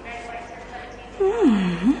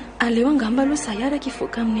 aleo angamba aloha za araka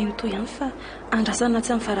ivoaka aminay to ihany fa andrasana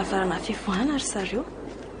tsy amin'ny varavarana fivoahana ry zareo.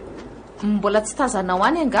 Mbola tsy tazana ho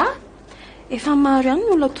any anga? Efa maro ihany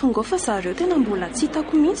ny olona tonga ao fa zareo tena mbola tsy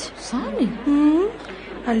hitako mihitsy. Zany?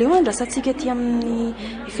 Aleo andrasantsika aty amin'ny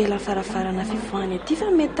ivelan'ny varavarana fivoahana aty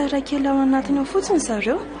fa mety tarakely ao anatiny ao fotsiny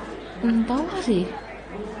zareo. Ndao ary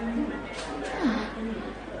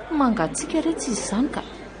mangatsika rehetra izy izany ka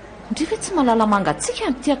ndrifa tsy malala mangatsika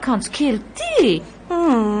n'ity akanjo kely ty.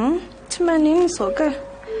 Tsy manino izao ka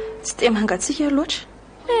tsy dia mangatsika loatra.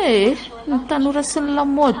 Ny tanora sy ny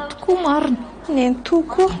lamaody tokoa marina. Neny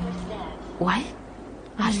tokoa. Oay,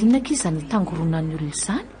 alinaka izany tangorona ny olona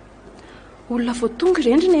izany. Olona voatonga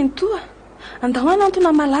rendry neny toa. Andao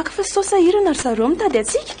anantona malaky fa sao sahirana ry zareo mitady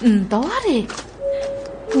atsika. Ndao ary.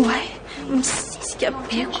 Oay, misisika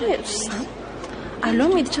be koa izany. Aleo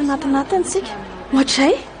miditra anatinatiny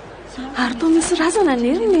ohatray ary toa misy razana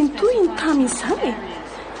nery neny toa intamy izany.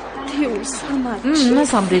 Dia ho samatry.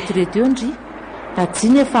 Naza miretirety eo ndry.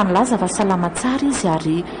 Dajiny efa nilaza fa salama tsara izy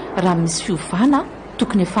ary raha misy fiovana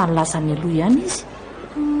tokony efa nilaza mialoha ihany izy.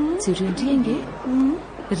 Jereo ndry ange.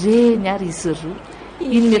 Reny ary izy roa.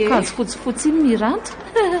 Iny miakanjo fotsifotsy iny miranto.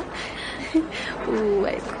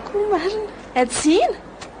 Oay kokoa marina. Atsina.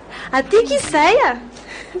 Atika izay a.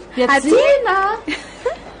 Atsina.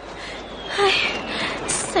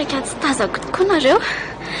 Saika tsy tazako tokoa nareo.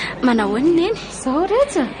 Manahoana neny? Zao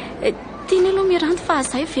rehetra. Tiany aloha miranto fa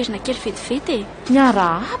zay verina kely vetivety.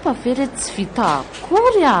 Miara hapa very tsy vita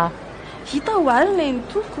akory a. Hita ho ary neny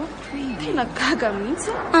toko. Tena gaga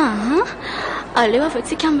mihitsy. Aleo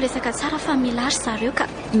avatsika miresaka tsara fa milary zareo ka.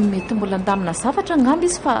 Mety mbola andamina zavatra angamba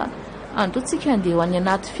izy fa andotsika andeha ho any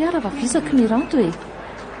anaty fiara fa visaka miranto e.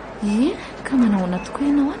 Ka manahoana tokoa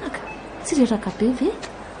ianao anaka. Tsy reraka be ve?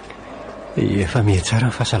 Efa mihe tsara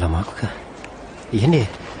ny fahasalamako ka. Eny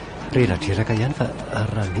reradreraka ihany fa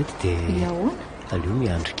raha mety dia aleo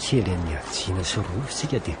miandry kely amin'ny ajiana sy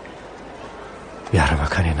rovitsika dia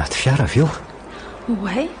miara-makany anaty fiara avy eo.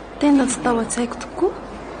 Oay, tena tsy tao an-tsaiko tokoa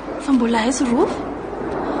fa mbola aizy rova.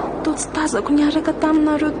 Toa tsy tazako niaraka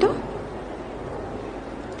taminareo teo.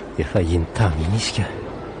 Efa iny tamy iny izy ka.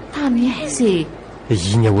 Tamy aizy?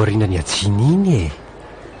 Iny aoriana ny ajiana iny e.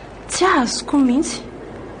 Tsy azoko mihitsy.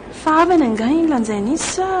 Fa avy any anga iny lanjaina izy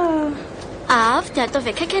sa... Avy dia ataovy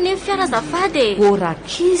akaiky any amin'ny fiara azafady.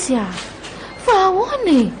 Orakizy a. Fa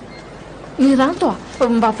ahoana e? Miranto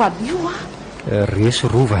mba vabio Resy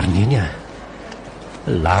rova ary neny a.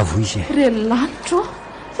 Lavo izy. Re lanitro.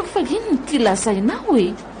 Fa ino ty lazainao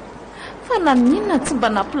e? Fa naninona tsy mba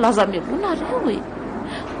nampilaza mialoana reo e?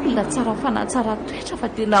 Olona tsara fanatsara toetra fa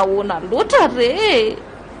tena ahoana loatra re.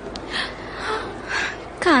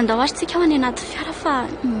 Ka andao arytsika ao any anaty fiara fa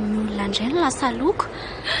ny olona indray no lasa loko.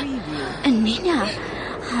 Neny a,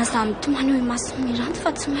 aza mitomany hoe maso miranto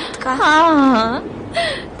fa tsy mety ka.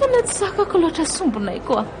 Tena tsy sakako loatra sombonay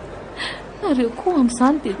koa. Nareo koa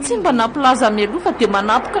amin'izany dia tsy mba nampilaza mialoha fa dia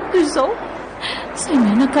manapoka toy izao. Say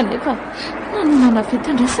menaka nefa nanonana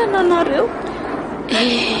fitandraisana anareo.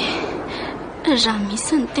 Raha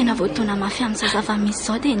misy ny tena voatona mafy amin'ny zazava misy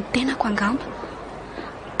izao dia ny tenako angamba.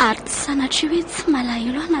 Ary tsy sanatry hoe tsy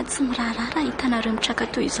malahelo na tsy mirarara hitanareo mitraka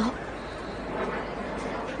toy izao.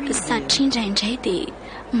 Satria indraindray dia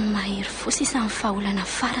mahery fosy isan'ny fahaolana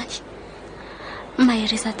farany.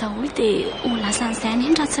 Mahereza daholo dia ho lasan'izay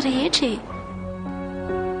any ratsy rehetra e.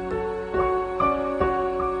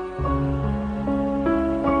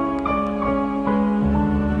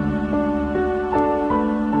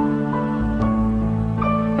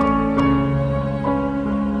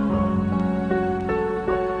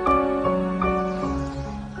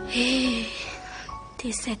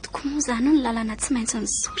 Izay tokoa moa izany ny lalana tsy maintsy ny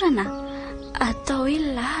sorana. Atao hoe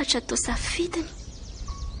lahatra atao safidiny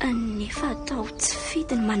nefa atao tsy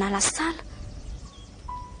fidiny manala sala.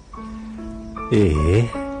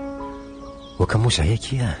 Oka moa izay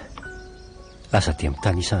akia. Aza dia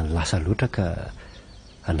mitanisan'ny lasa loatra ka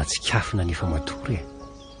anatsikafina nefa matory.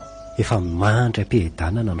 Efa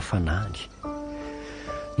mandra-pihedanana ny fanahany.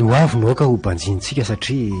 No avy no aoka ho banjintsika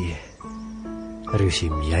satria reo izay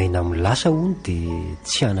miaina amin'ny lasa hono dia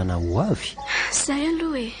tsy hanana ho avy. Izay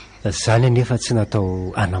aloha e. Izany anefa tsy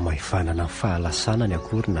natao hanamaivanana ny fahalasana ny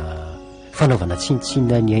akory na fanaovana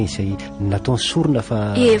tsinontsinona ny aina izay natao ny sorona fa...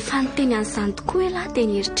 Efa niteny an'izany tokoa elahy dia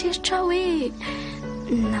nieritreritra hoe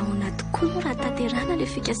nahoana tokoa moa raha tanterana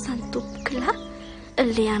ilay fikasan'ny tompokila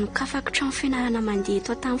ilay anokafakotra amin'ny fianarana mandeha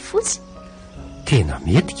eto an-tany fotsy. Tena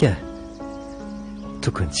mety ka.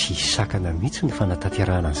 Tokony tsy sakana mihitsy ny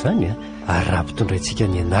fanatanterahana an'izany ary raha mpitondraintsika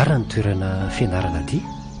ny anara ny toerana fianarana ity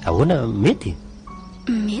ahoana mety?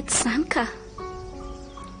 Mety izany ka.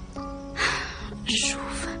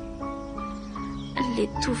 Zova le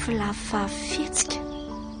tovolahy fihetsika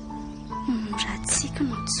moratsika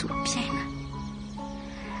no tso-piaina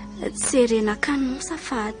jerena kanosa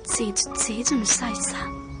fa jejojejo no saiza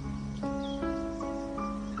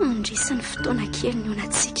andrisy ny fotoana kely ny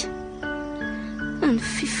onatsika ny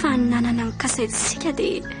fifaninanana ny kasaitsika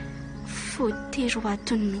dia voatery ho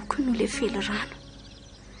atonoko no le VELIRANO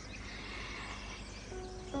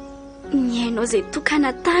ny hainao izay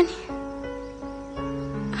tokana tany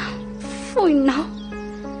foinao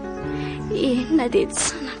enina dia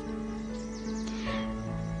tsana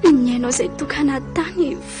ny hainao izay tokana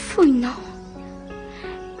tany foinao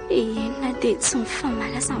enina dia tsy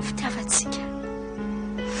mifamalaza ny fitiavantsika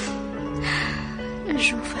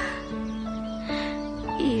rova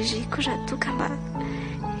iriko raha toka mba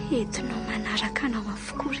entinao manaraka anao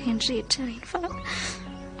avokoa renrehetra reny fa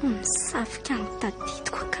misafika ny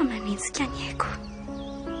tadidiko ka manenjika ny haiko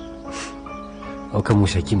aoka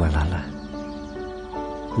mosaky malala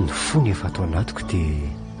ny fony efa atao anatiko dia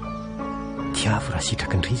tiavo raha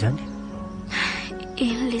sitraka indry zany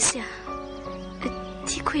eny lesy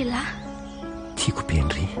tiako elahy tiako be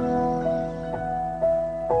indry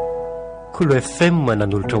Kolo FM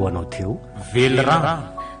mananolotra ho anao teo VELIRANO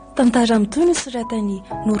tantara amin'itoy no soratany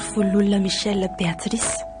Norovololona Michel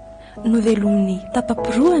Béatrice novelomin'ny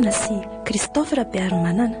Tapapirohana sy Christophe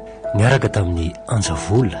Bearmanana niaraka tamin'ny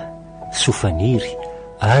Anjavola Sofaniry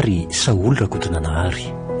ary Saoly Rakotonanahary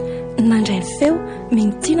nandray ny feo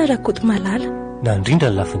Mintina Rakotomalala nandrindra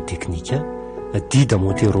ny lafiny teknika Dida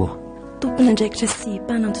Montero tompony andraikitra sy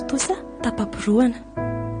mpanandotosa Tapapirohana